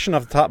got a question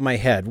off the top of my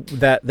head.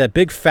 That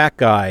big fat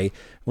guy,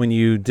 when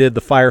you did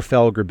the Fire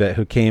Felger bit,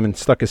 who came and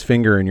stuck his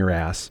finger in your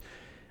ass.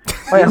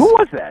 Wait, who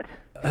was that?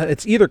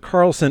 It's either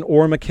Carlson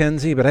or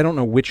McKenzie, but I don't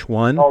know which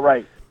one. Oh,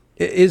 right.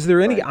 Is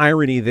there any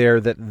irony there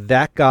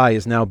that guy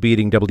is now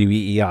beating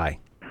WEEI?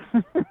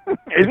 Is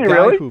he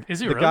really?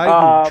 The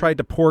guy who tried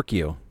to pork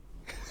you.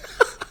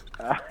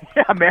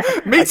 Yeah, man.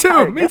 Me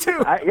too.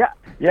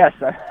 Yes.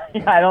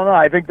 I don't know.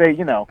 I think they,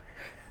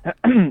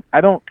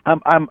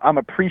 I'm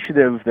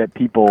appreciative that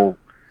people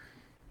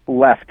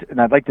left,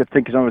 and I'd like to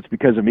think some of it's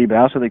because of me, but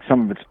I also think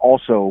some of it's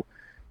also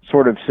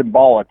sort of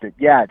symbolic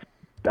that,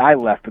 I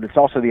left, but it's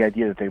also the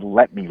idea that they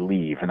let me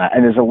leave. And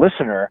as a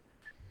listener,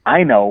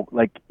 I know,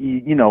 like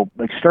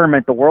Stern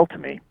meant the world to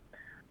me.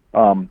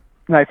 And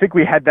I think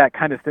we had that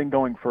kind of thing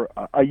going for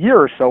a year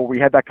or so. We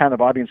had that kind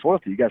of audience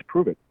loyalty. You guys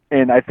prove it.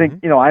 And I think,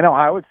 I know how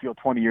I would feel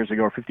 20 years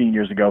ago or 15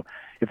 years ago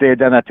if they had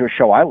done that to a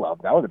show I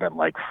loved. I would have been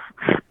like,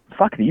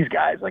 fuck these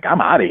guys. Like,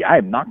 I'm out of here. I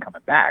am not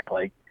coming back.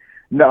 Like,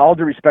 no, all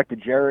due respect to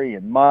Jerry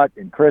and Mutt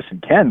and Chris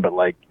and Ken, but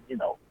like, you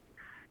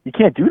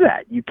can't do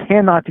that. You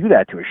cannot do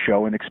that to a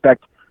show and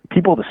expect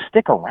people to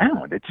stick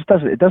around. It just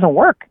doesn't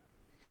work.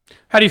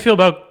 How do you feel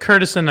about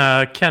Curtis and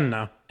Ken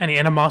now? Any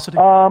animosity?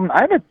 I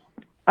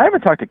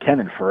haven't talked to Ken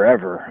in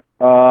forever.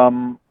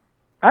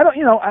 I don't.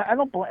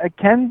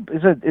 Ken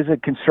is a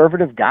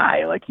conservative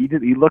guy. Like, he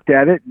looked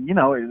at it. And,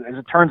 as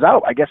it turns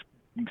out, I guess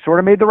he sort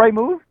of made the right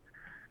move.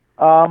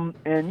 And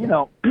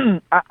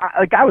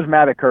I was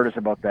mad at Curtis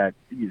about that.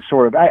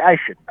 Sort of. I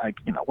should.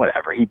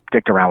 Whatever. He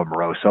dicked around with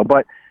Moroso,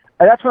 but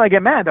that's when I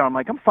get mad. Though I'm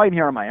like, I'm fighting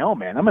here on my own,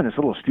 man. I'm in this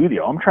little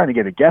studio. I'm trying to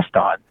get a guest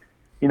on.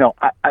 You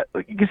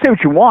can say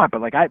what you want,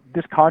 but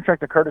this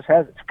contract that Curtis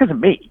has, it's because of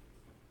me.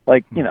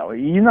 Like,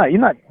 you're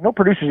not. No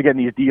producers are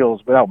getting these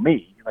deals without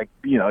me. Like,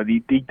 they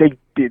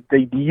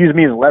use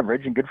me as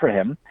leverage, and good for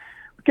him.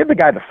 Give the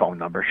guy the phone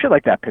number. Shit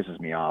like that pisses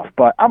me off,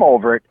 but I'm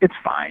over it. It's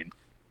fine.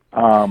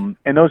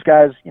 And those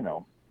guys,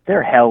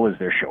 their hell is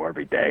their show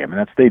every day. I mean,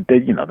 that's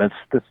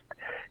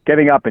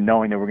getting up and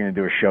knowing that we're going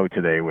to do a show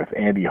today with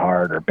Andy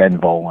Hart or Ben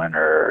Volen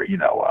or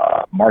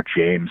Mark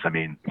James. I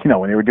mean,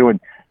 when they were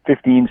doing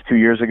 15s 2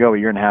 years ago, a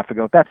year and a half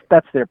ago,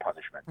 that's their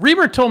punishment.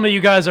 Reber told me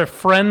you guys are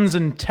friends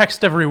and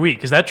text every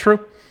week. Is that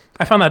true?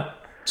 I found that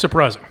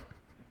surprising.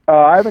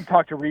 I haven't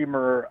talked to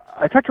Reamer.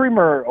 I talked to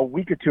Reamer a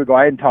week or two ago.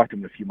 I hadn't talked to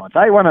him in a few months.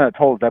 I went on a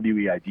total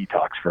WEI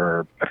detox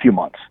for a few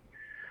months.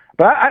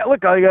 But I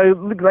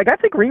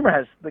think Reamer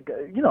has,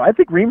 I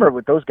think Reamer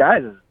with those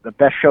guys is the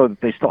best show that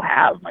they still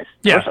have.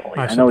 Personally,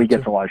 I know he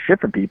gets a lot of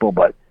shit from people,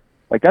 but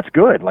that's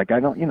good. Like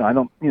I don't,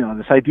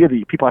 this idea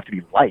that people have to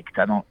be liked.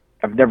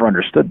 I've never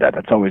understood that.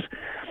 That's always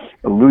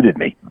eluded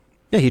me.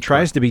 Yeah, he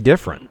tries to be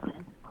different.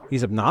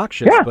 He's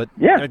obnoxious, but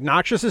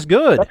obnoxious is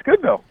good. That's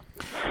good though.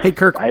 Hey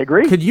Kirk, I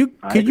agree. Could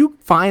you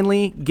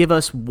finally give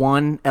us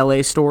one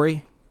LA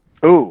story?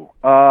 Ooh,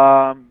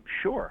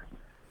 sure.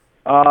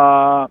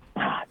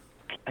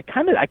 I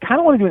kind of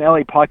want to do an LA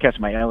podcast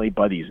with my LA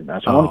buddies, and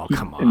that's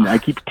come on. And I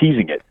keep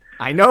teasing it.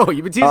 I know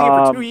you've been teasing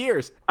it for 2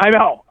 years. I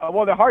know.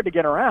 Well, they're hard to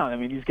get around. I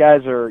mean, these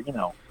guys are.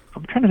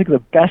 I'm trying to think of the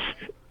best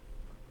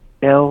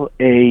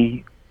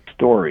LA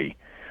story.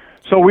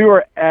 So we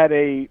were at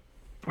a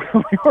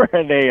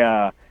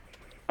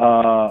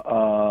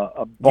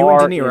a bar. You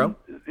and De Niro.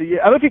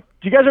 I don't know if do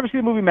you guys ever see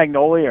the movie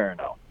Magnolia or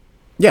no?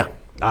 Yeah.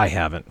 I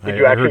haven't. Did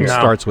you actually? It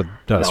starts with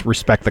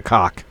respect the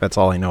cock. That's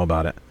all I know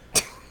about it.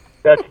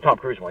 That's the Tom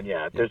Cruise one,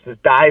 yeah. There's this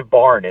dive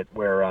bar in it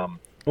where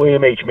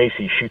William H.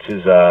 Macy shoots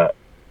his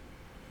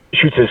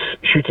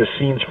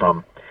scenes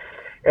from.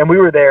 And we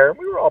were there.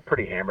 We were all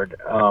pretty hammered.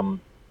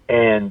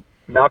 And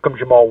Malcolm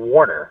Jamal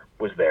Warner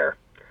was there,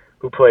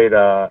 who played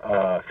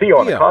Theo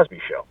on The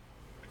Cosby Show.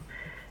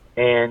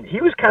 And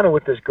he was kind of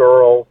with this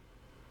girl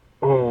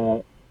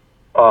who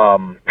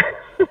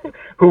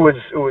who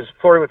was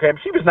flirting with him.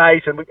 She was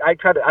nice, and I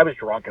was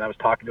drunk, and I was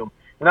talking to him.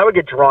 When I would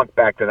get drunk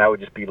back then, I would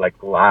just be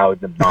like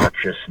loud and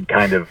obnoxious and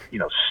kind of,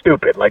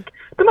 stupid, but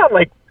not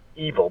like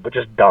evil, but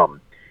just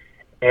dumb.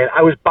 And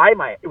it was by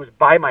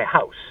my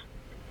house.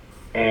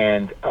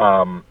 And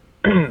I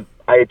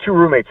had two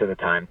roommates at the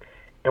time,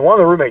 and one of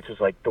the roommates was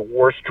like the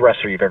worst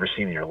dresser you've ever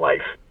seen in your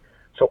life.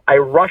 So I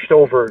rushed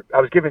over.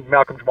 I was giving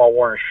Malcolm Jamal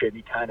Warner shit,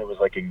 and he kind of was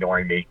like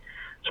ignoring me.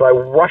 So I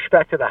rushed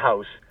back to the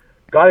house,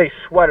 got a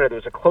sweater that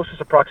was the closest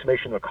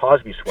approximation to a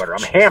Cosby sweater.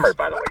 I'm hammered,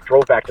 by the way.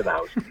 Drove back to the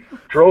house.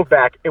 Drove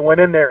back and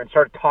went in there and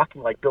started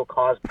talking like Bill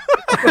Cosby.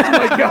 Oh,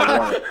 my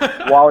God.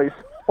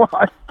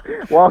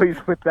 While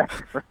he's with that.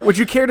 Would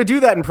you care to do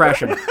that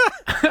impression?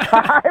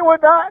 I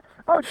would not.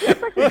 Oh,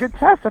 that's actually a good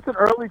test. That's an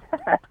early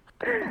test.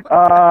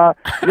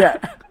 Yeah.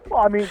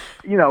 Well, I mean,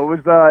 it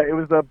was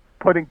the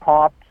pudding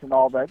pops and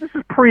all that. This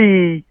is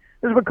when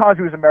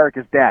Cosby was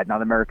America's dad,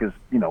 not America's,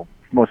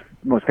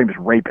 most famous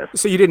rapist.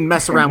 So you didn't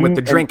mess around with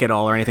the drink at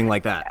all or anything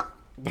like that?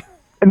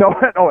 No,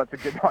 that's a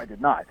good. No, I did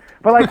not.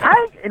 But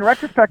I, in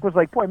retrospect, was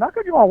like, boy,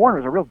 Malcolm Jamal Warner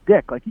was a real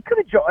dick. Like he could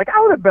have joked. Like I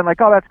would have been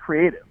like, oh, that's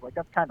creative. Like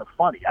that's kind of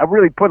funny. I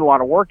really put a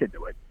lot of work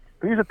into it.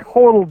 But he was a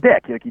total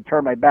dick. Like he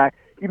turned my back.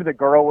 Even the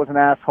girl was an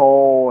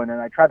asshole. And then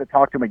I tried to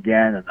talk to him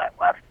again, and I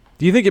left.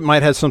 Do you think it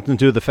might have something to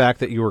do with the fact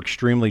that you were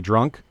extremely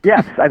drunk?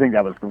 Yes, I think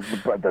that was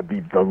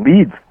the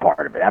lead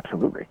part of it.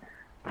 Absolutely,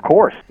 of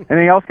course.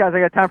 Anything else, guys? I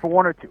got time for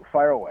one or two.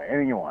 Fire away.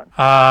 Anything you want.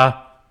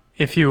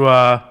 If you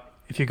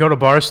go to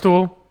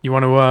Barstool, you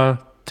want to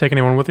take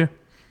anyone with you?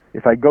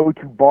 If I go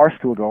to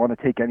Barstool, do I want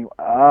to take anyone?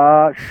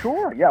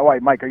 Sure. Yeah. Why,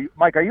 Mike? Are you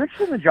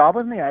interested in the job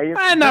with me?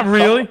 Not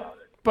really.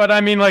 But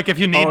I mean, if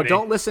you need me.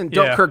 Don't listen.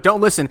 Kirk,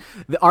 don't listen.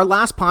 Our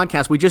last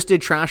podcast, we just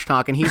did Trash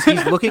Talk, and he's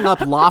looking up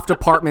loft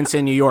apartments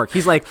in New York.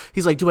 He's like,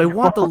 do I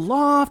want the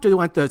loft? Do I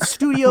want the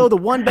studio, the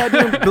one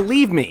bedroom?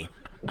 Believe me.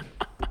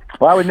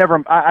 Well, I would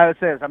never. I would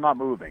say this, I'm not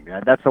moving.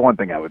 That's the one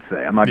thing I would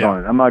say. I'm not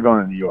going. I'm not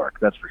going to New York.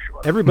 That's for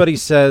sure. Everybody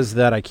says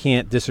that I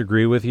can't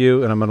disagree with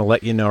you, and I'm going to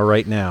let you know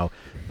right now.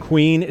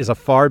 Queen is a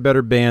far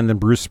better band than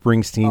Bruce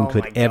Springsteen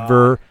could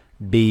ever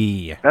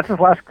be. That's the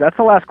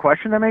last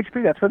question,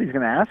 MHP. That's what he's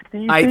going to ask.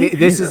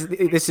 This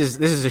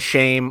is a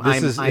shame.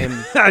 I'm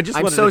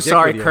so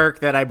sorry, Kirk,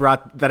 that I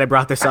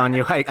brought this on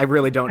you. I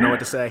really don't know what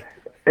to say.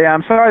 Yeah,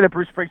 I'm sorry that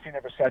Bruce Springsteen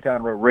never sat down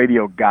and wrote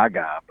Radio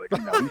Gaga, but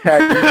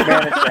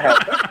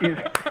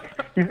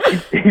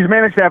he's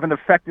managed to have an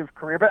effective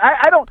career. But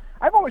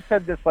I've always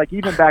said this,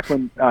 even back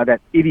when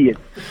that idiot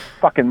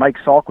fucking Mike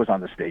Salk was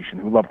on the station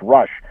who loved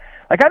Rush.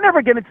 I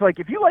never get into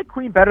if you like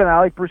Queen better than I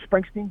like Bruce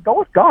Springsteen, go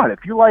with God.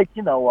 If you like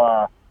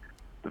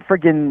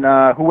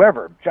friggin'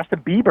 whoever,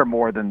 Justin Bieber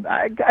more than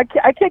I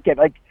can't get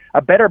like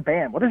a better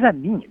band. What does that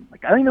mean?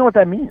 Like I don't even know what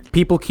that means.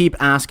 People keep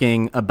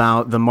asking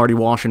about the Marty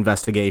Walsh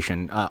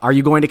investigation. Are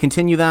you going to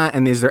continue that?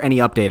 And is there any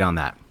update on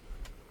that?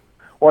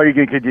 Or are you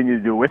going to continue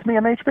to do it with me,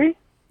 MHB?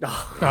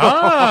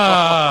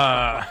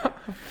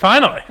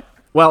 Finally.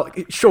 Well,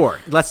 sure.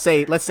 Let's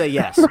say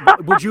yes.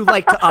 Would you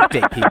like to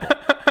update people?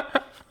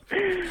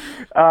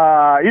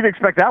 You didn't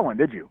expect that one,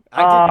 did you?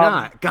 I did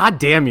not. God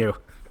damn you.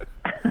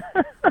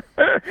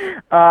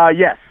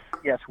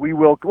 Yes, we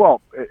will.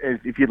 Well,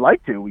 if you'd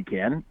like to, we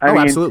can. I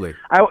mean, absolutely.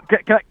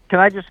 Can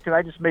I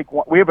just make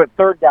one? We have a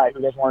third guy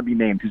who doesn't want to be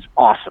named, who's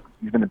awesome.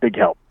 He's been a big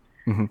help.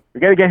 Mm-hmm. We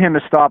got to get him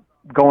to stop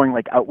going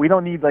like out. We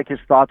don't need like his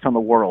thoughts on the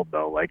world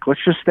though. Like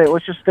let's just stick.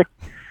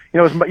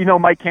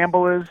 Mike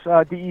Campbell is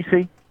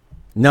DEC.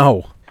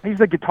 No. He's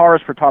the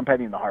guitarist for Tom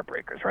Petty and the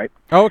Heartbreakers, right?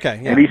 Oh, okay.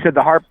 Yeah. And he said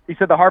the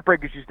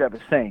Heartbreakers used to have a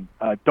saying,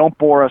 "Don't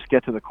bore us,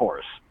 get to the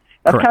chorus."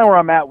 That's kind of where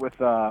I'm at with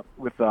our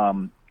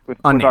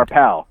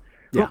pal.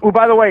 Yeah. Who,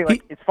 by the way,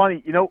 like it's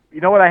funny. You know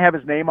what I have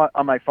his name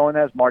on my phone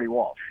as? Marty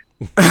Walsh.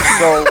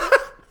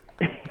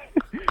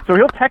 So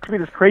he'll text me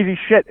this crazy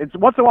shit. It's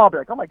once in a while I'll be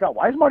like, "Oh my god,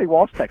 why is Marty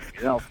Walsh texting me?"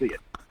 And I'll see it.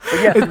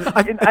 Yeah,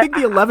 I think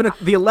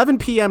the 11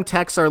 p.m.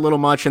 texts are a little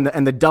much, and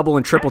the double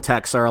and triple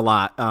texts are a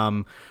lot.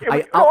 I'll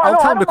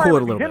tell him to cool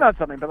it a little bit. On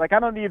something, but like I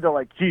don't need to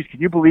like, geez,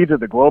 can you believe that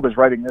the Globe is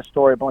writing this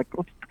story? But like,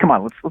 come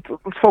on, let's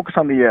focus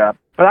on the.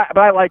 But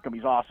I like him.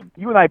 He's awesome.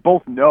 You and I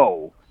both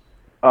know,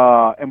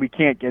 and we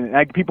can't get.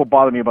 And people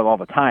bother me about it all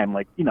the time.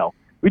 Like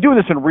we do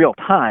this in real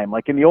time.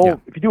 Like in the old,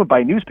 if you do it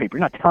by newspaper,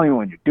 you're not telling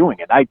anyone you're doing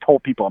it. I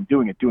told people I'm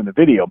doing it, doing the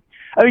video.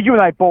 I think you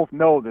and I both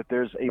know that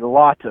there's a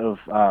lot of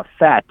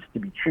fat to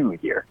be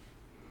chewed here.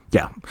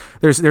 Yeah,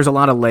 there's a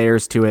lot of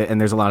layers to it, and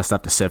there's a lot of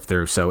stuff to sift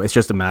through. So it's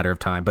just a matter of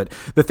time. But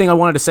the thing I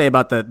wanted to say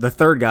about the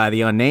third guy,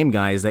 the unnamed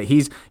guy, is that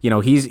he's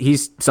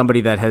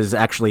somebody that has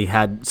actually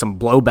had some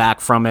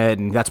blowback from it,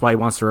 and that's why he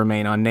wants to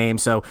remain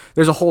unnamed. So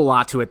there's a whole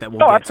lot to it that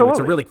we'll get to. It's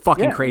a really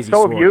fucking crazy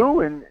story. So have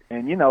you, and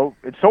and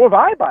so have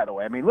I. By the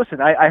way, I mean,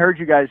 listen, I heard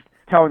you guys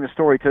telling the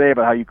story today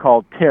about how you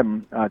called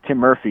Tim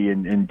Murphy,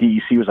 and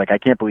DEC was like, I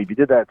can't believe you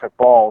did that. It took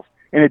balls,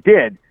 and it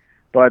did.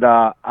 But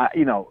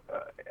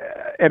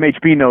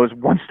MHB knows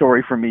one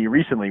story from me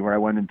recently where I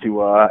went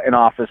into an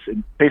office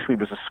and basically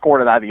was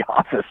escorted out of the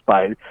office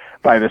by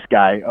this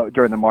guy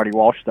during the Marty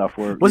Walsh stuff.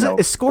 Where was it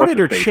escorted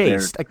or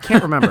chased? I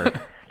can't remember.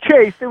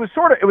 Chased. It was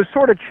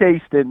sort of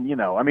chased, and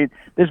I mean,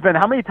 there's been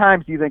how many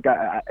times do you think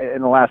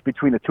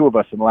between the two of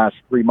us in the last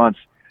 3 months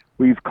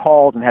we've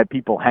called and had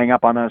people hang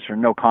up on us or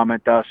no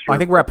comment us? I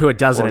think we're up to a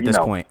dozen at this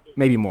point,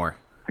 maybe more.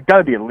 Got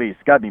to be at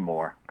least. Got to be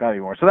more.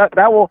 So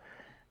that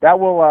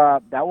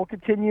will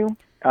continue.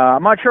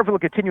 I'm not sure if it'll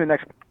continue the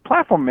next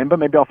platform, but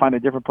maybe I'll find a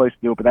different place to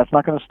do it. But that's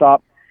not going to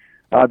stop.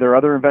 There are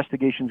other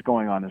investigations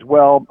going on as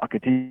well. I'll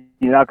continue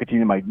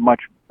my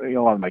a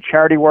lot of my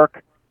charity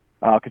work.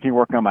 I'll continue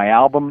working on my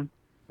album,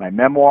 my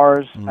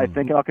memoirs. I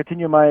think, and I'll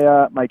continue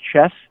my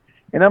chess.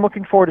 And I'm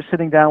looking forward to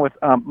sitting down with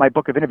my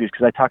book of interviews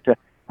because I talked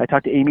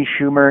to Amy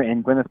Schumer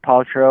and Gwyneth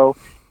Paltrow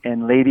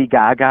and Lady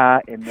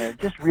Gaga, and they're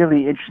just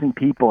really interesting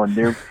people,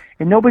 and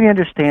nobody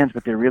understands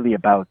what they're really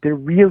about. They're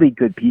really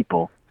good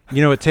people.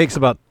 It takes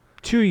about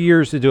 2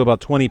 years to do about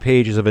 20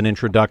 pages of an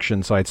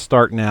introduction, so I'd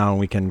start now and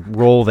we can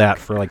roll that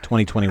for like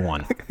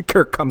 2021.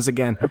 Kirk comes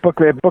again. The book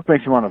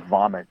makes you want to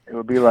vomit. It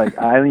would be like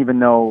I don't even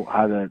know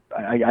how to.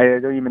 I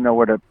don't even know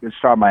where to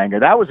start my anger.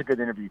 That was a good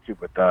interview too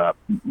with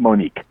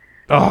Monique.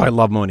 Oh, I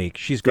love Monique.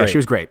 She's great. Yeah, she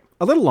was great.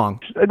 A little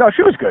long. No,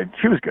 she was good.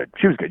 She was good.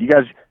 You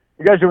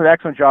guys do an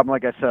excellent job. And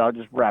like I said, I'll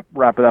just wrap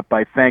it up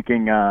by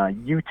thanking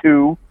you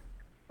two,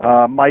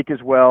 Mike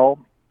as well.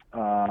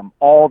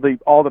 All the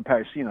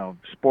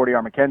Sporty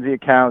R. McKenzie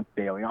account,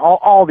 Daily,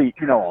 all the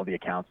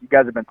accounts. You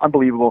guys have been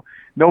unbelievable.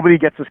 Nobody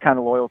gets this kind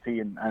of loyalty,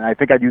 and I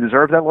think I do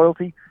deserve that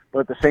loyalty. But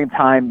at the same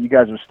time, you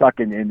guys are stuck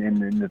and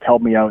it's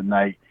helped me out, and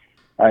I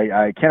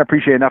can't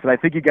appreciate it enough. And I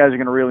think you guys are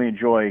going to really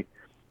enjoy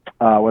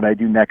what I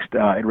do next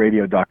at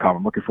radio.com.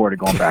 I'm looking forward to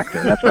going back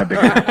there. That's my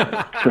biggest.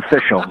 It's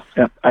official.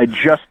 I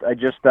just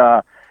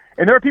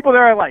and there are people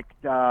there I like.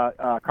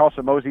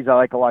 Carlson Moses I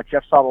like a lot.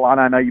 Jeff Sotolana,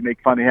 I know you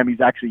make fun of him.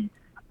 He's actually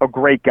a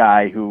great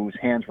guy whose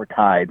hands were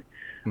tied.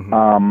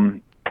 Mm-hmm.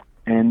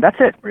 And that's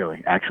it,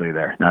 really, actually,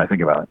 there, now I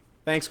think about it.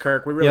 Thanks,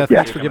 Kirk. We really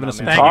thanks for giving us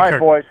some time. All right,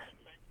 boys.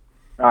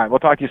 All right, we'll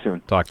talk to you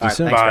soon. Talk to you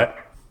soon. Bye.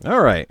 All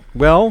right.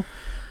 Well,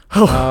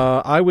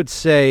 I would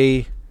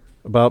say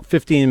about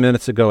 15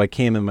 minutes ago I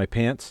came in my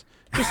pants.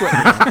 Just let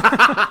me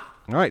know.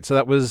 All right, so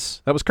that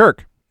was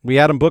Kirk. We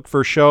had him booked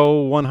for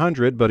show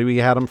 100, but we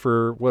had him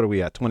for, what are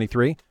we at,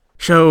 23?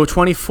 Show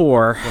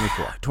 24,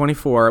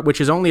 which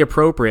is only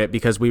appropriate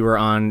because we were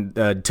on,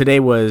 today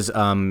was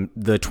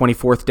the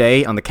 24th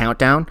day on the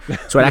countdown,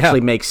 so it actually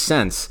makes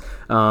sense.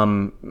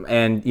 And,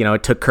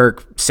 it took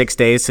Kirk 6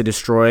 days to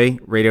destroy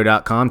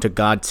radio.com, took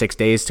God 6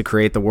 days to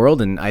create the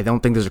world, and I don't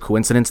think there's a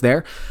coincidence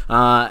there.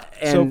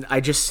 I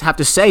just have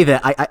to say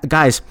that,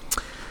 guys,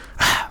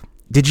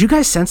 did you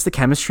guys sense the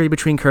chemistry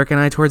between Kirk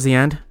and I towards the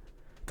end?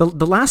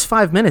 The last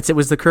 5 minutes, it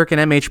was the Kirk and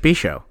MHB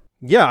show.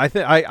 Yeah,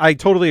 I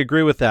totally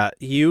agree with that.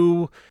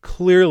 You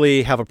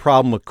clearly have a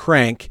problem with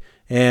Crank,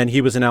 and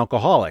he was an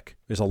alcoholic.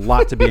 There's a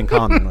lot to be in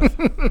common with.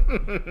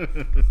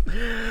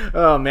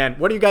 Oh, man.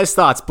 What are you guys'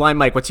 thoughts? Blind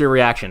Mike, what's your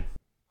reaction?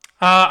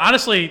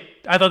 Honestly,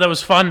 I thought that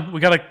was fun. We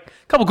got a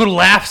couple good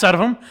laughs out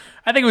of him.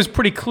 I think it was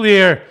pretty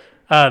clear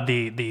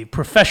the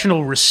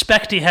professional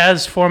respect he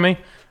has for me,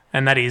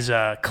 and that he's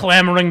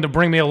clamoring to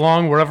bring me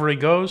along wherever he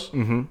goes.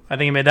 Mm-hmm. I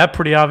think he made that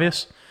pretty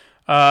obvious.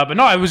 But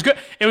no, it was good.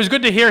 It was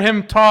good to hear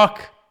him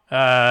talk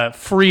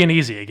free and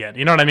easy again.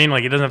 You know what I mean?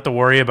 Like, he doesn't have to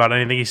worry about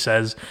anything he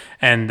says.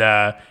 And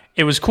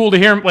it was cool to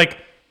hear him, like,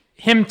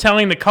 him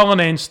telling the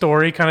Cullinane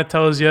story kind of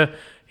tells you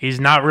he's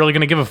not really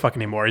going to give a fuck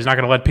anymore. He's not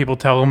going to let people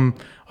tell him,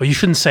 oh, you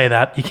shouldn't say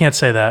that. You can't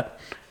say that.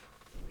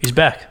 He's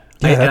back.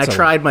 I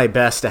tried my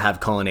best to have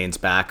Cullinane's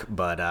back,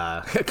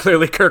 but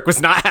clearly Kirk was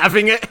not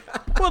having it.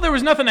 Well, there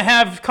was nothing to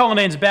have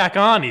Cullinane's back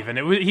on even.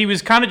 He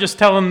was kind of just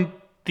telling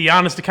the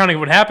honest accounting of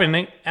what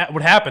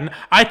happened.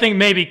 I think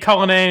maybe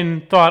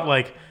Cullinane thought,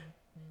 like,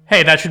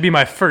 hey, that should be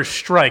my first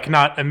strike,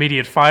 not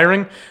immediate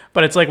firing.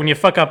 But it's like, when you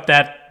fuck up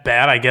that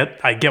bad,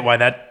 I get why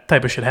that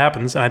type of shit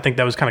happens. And I think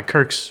that was kind of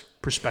Kirk's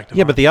perspective.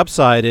 Yeah, but the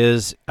upside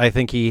is I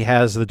think he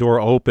has the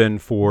door open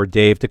for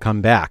Dave to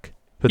come back,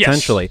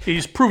 potentially. Yes,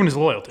 he's proven his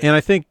loyalty. And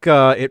I think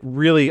it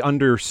really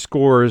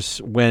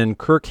underscores when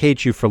Kirk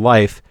hates you for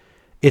life,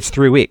 it's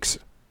 3 weeks.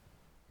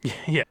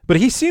 Yeah. But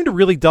he seemed to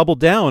really double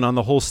down on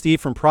the whole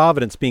Steve from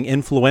Providence being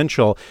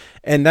influential,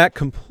 and that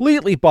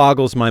completely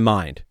boggles my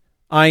mind.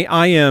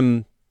 I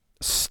am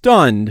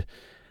stunned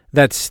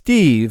that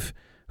Steve,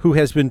 who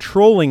has been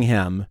trolling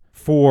him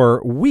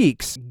for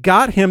weeks,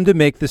 got him to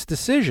make this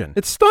decision.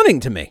 It's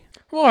stunning to me.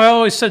 Well, I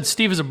always said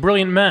Steve is a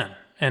brilliant man,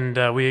 and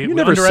You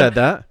never said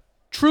that.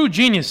 True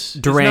genius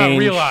Deranged, is not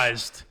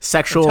realized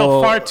sexual,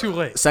 until far too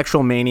late.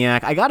 Sexual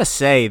maniac. I gotta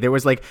say, there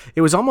was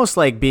it was almost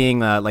like being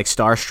like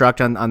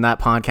starstruck on that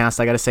podcast.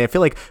 I gotta say, I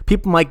feel like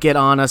people might get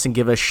on us and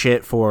give us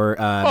shit for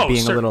being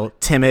certainly. a little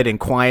timid and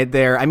quiet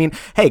there. I mean,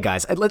 hey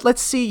guys, let's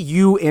see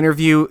you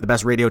interview the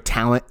best radio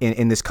talent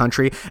in this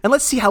country, and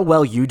let's see how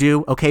well you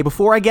do. Okay,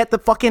 before I get the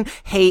fucking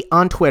hate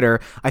on Twitter,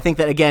 I think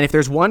that again, if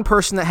there's one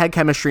person that had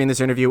chemistry in this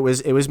interview,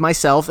 it was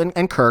myself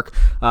and Kirk.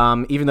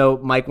 Even though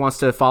Mike wants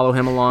to follow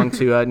him along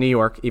to New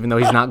York. Even though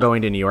he's not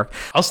going to New York.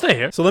 I'll stay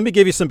here. So let me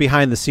give you some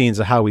behind the scenes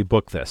of how we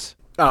booked this.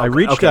 Oh, I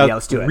reached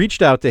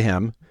out to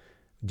him.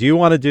 Do you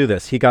want to do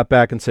this? He got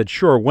back and said,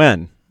 sure,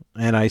 when?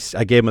 And I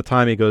gave him a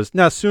time. He goes,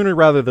 no, sooner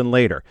rather than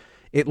later.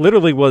 It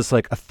literally was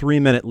like a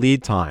 3-minute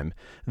lead time.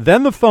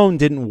 Then the phone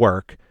didn't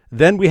work.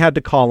 Then we had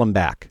to call him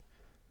back.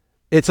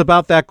 It's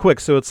about that quick.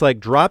 So it's like,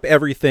 drop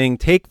everything,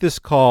 take this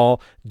call,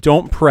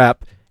 don't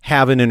prep,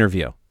 have an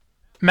interview.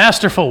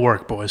 Masterful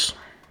work, boys.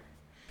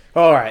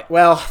 All right.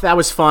 Well, that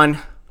was fun.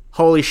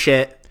 Holy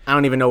shit. I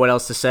don't even know what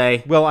else to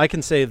say. Well, I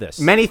can say this.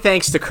 Many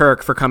thanks to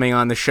Kirk for coming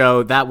on the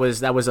show. That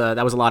was a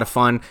lot of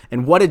fun,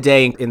 and what a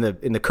day in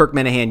the Kirk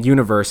Minihane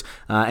universe.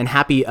 And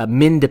happy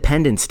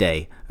Mindependence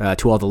Day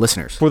to all the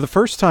listeners. For the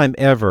first time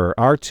ever,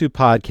 our two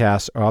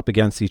podcasts are up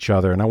against each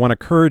other, and I want to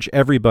encourage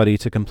everybody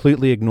to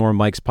completely ignore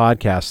Mike's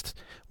podcast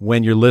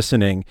when you're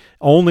listening.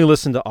 Only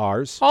listen to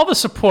ours. All the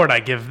support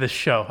I give this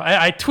show.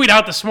 I tweet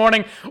out this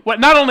morning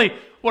not only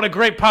what a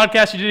great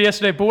podcast you did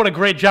yesterday, but what a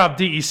great job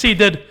DEC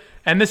did.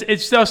 And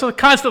it's also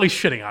constantly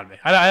shitting on me.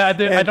 I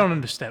don't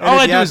understand. All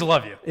I do is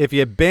love you. If you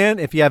have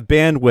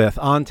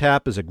bandwidth, On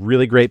Tap is a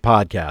really great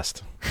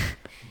podcast.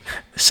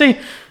 See,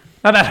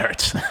 now that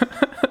hurts.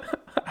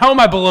 How am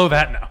I below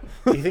that now?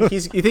 You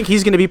think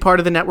he's going to be part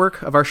of the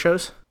network of our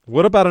shows?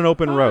 What about an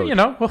open road?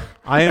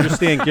 I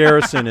understand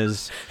Garrison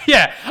is...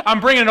 Yeah, I'm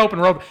bringing an open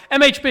road.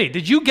 MHB,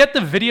 did you get the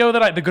video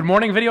the Good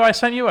Morning video I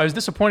sent you? I was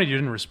disappointed you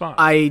didn't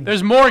respond.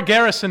 There's more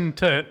Garrison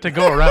to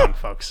go around,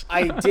 folks.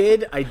 I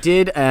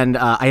did, and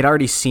I had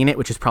already seen it,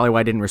 which is probably why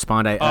I didn't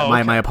respond.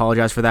 I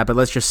apologize for that, but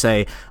let's just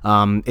say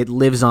it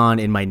lives on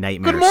in my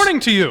nightmares. Good morning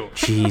to you.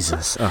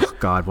 Jesus. Oh,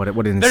 God, what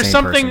an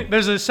insane person.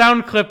 There's a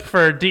sound clip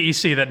for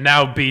DEC that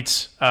now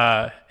beats...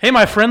 hey,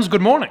 my friends,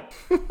 good morning.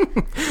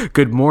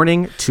 Good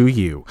morning to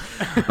you.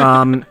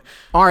 All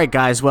right,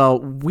 guys. Well,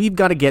 we've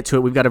got to get to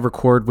it. We've got to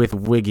record with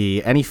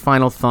Wiggy. Any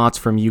final thoughts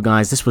from you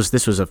guys? This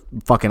was a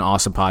fucking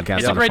awesome podcast.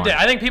 It's a great day.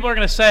 I think people are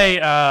going to say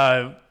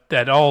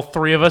that all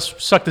three of us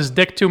sucked his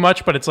dick too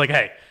much, but it's like,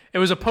 hey, it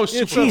was a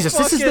post-Super Bowl. Jesus,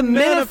 this is the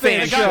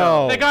Minifan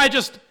show.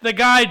 The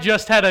guy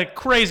just had a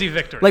crazy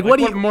victory. Like what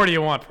more do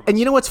you want from us? And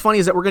you know what's funny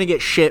is that we're gonna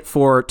get shit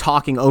for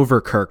talking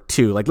over Kirk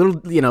too. Like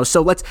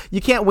so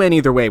you can't win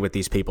either way with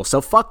these people.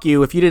 So fuck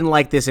you if you didn't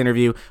like this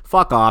interview.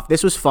 Fuck off.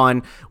 This was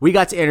fun. We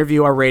got to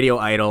interview our radio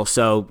idol.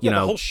 So the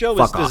whole show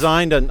is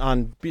designed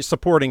on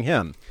supporting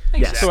him.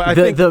 Yes. So I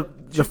think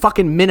the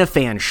fucking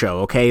Minifan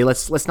show, okay?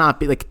 Let's not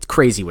be like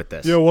crazy with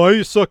this. Yeah, why are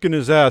you sucking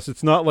his ass?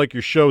 It's not like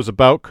your show's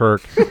about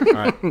Kirk.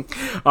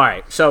 All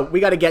right. So we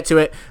got to get to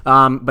it.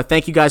 But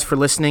thank you guys for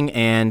listening,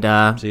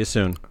 and see you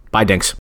soon. Bye, Dinks.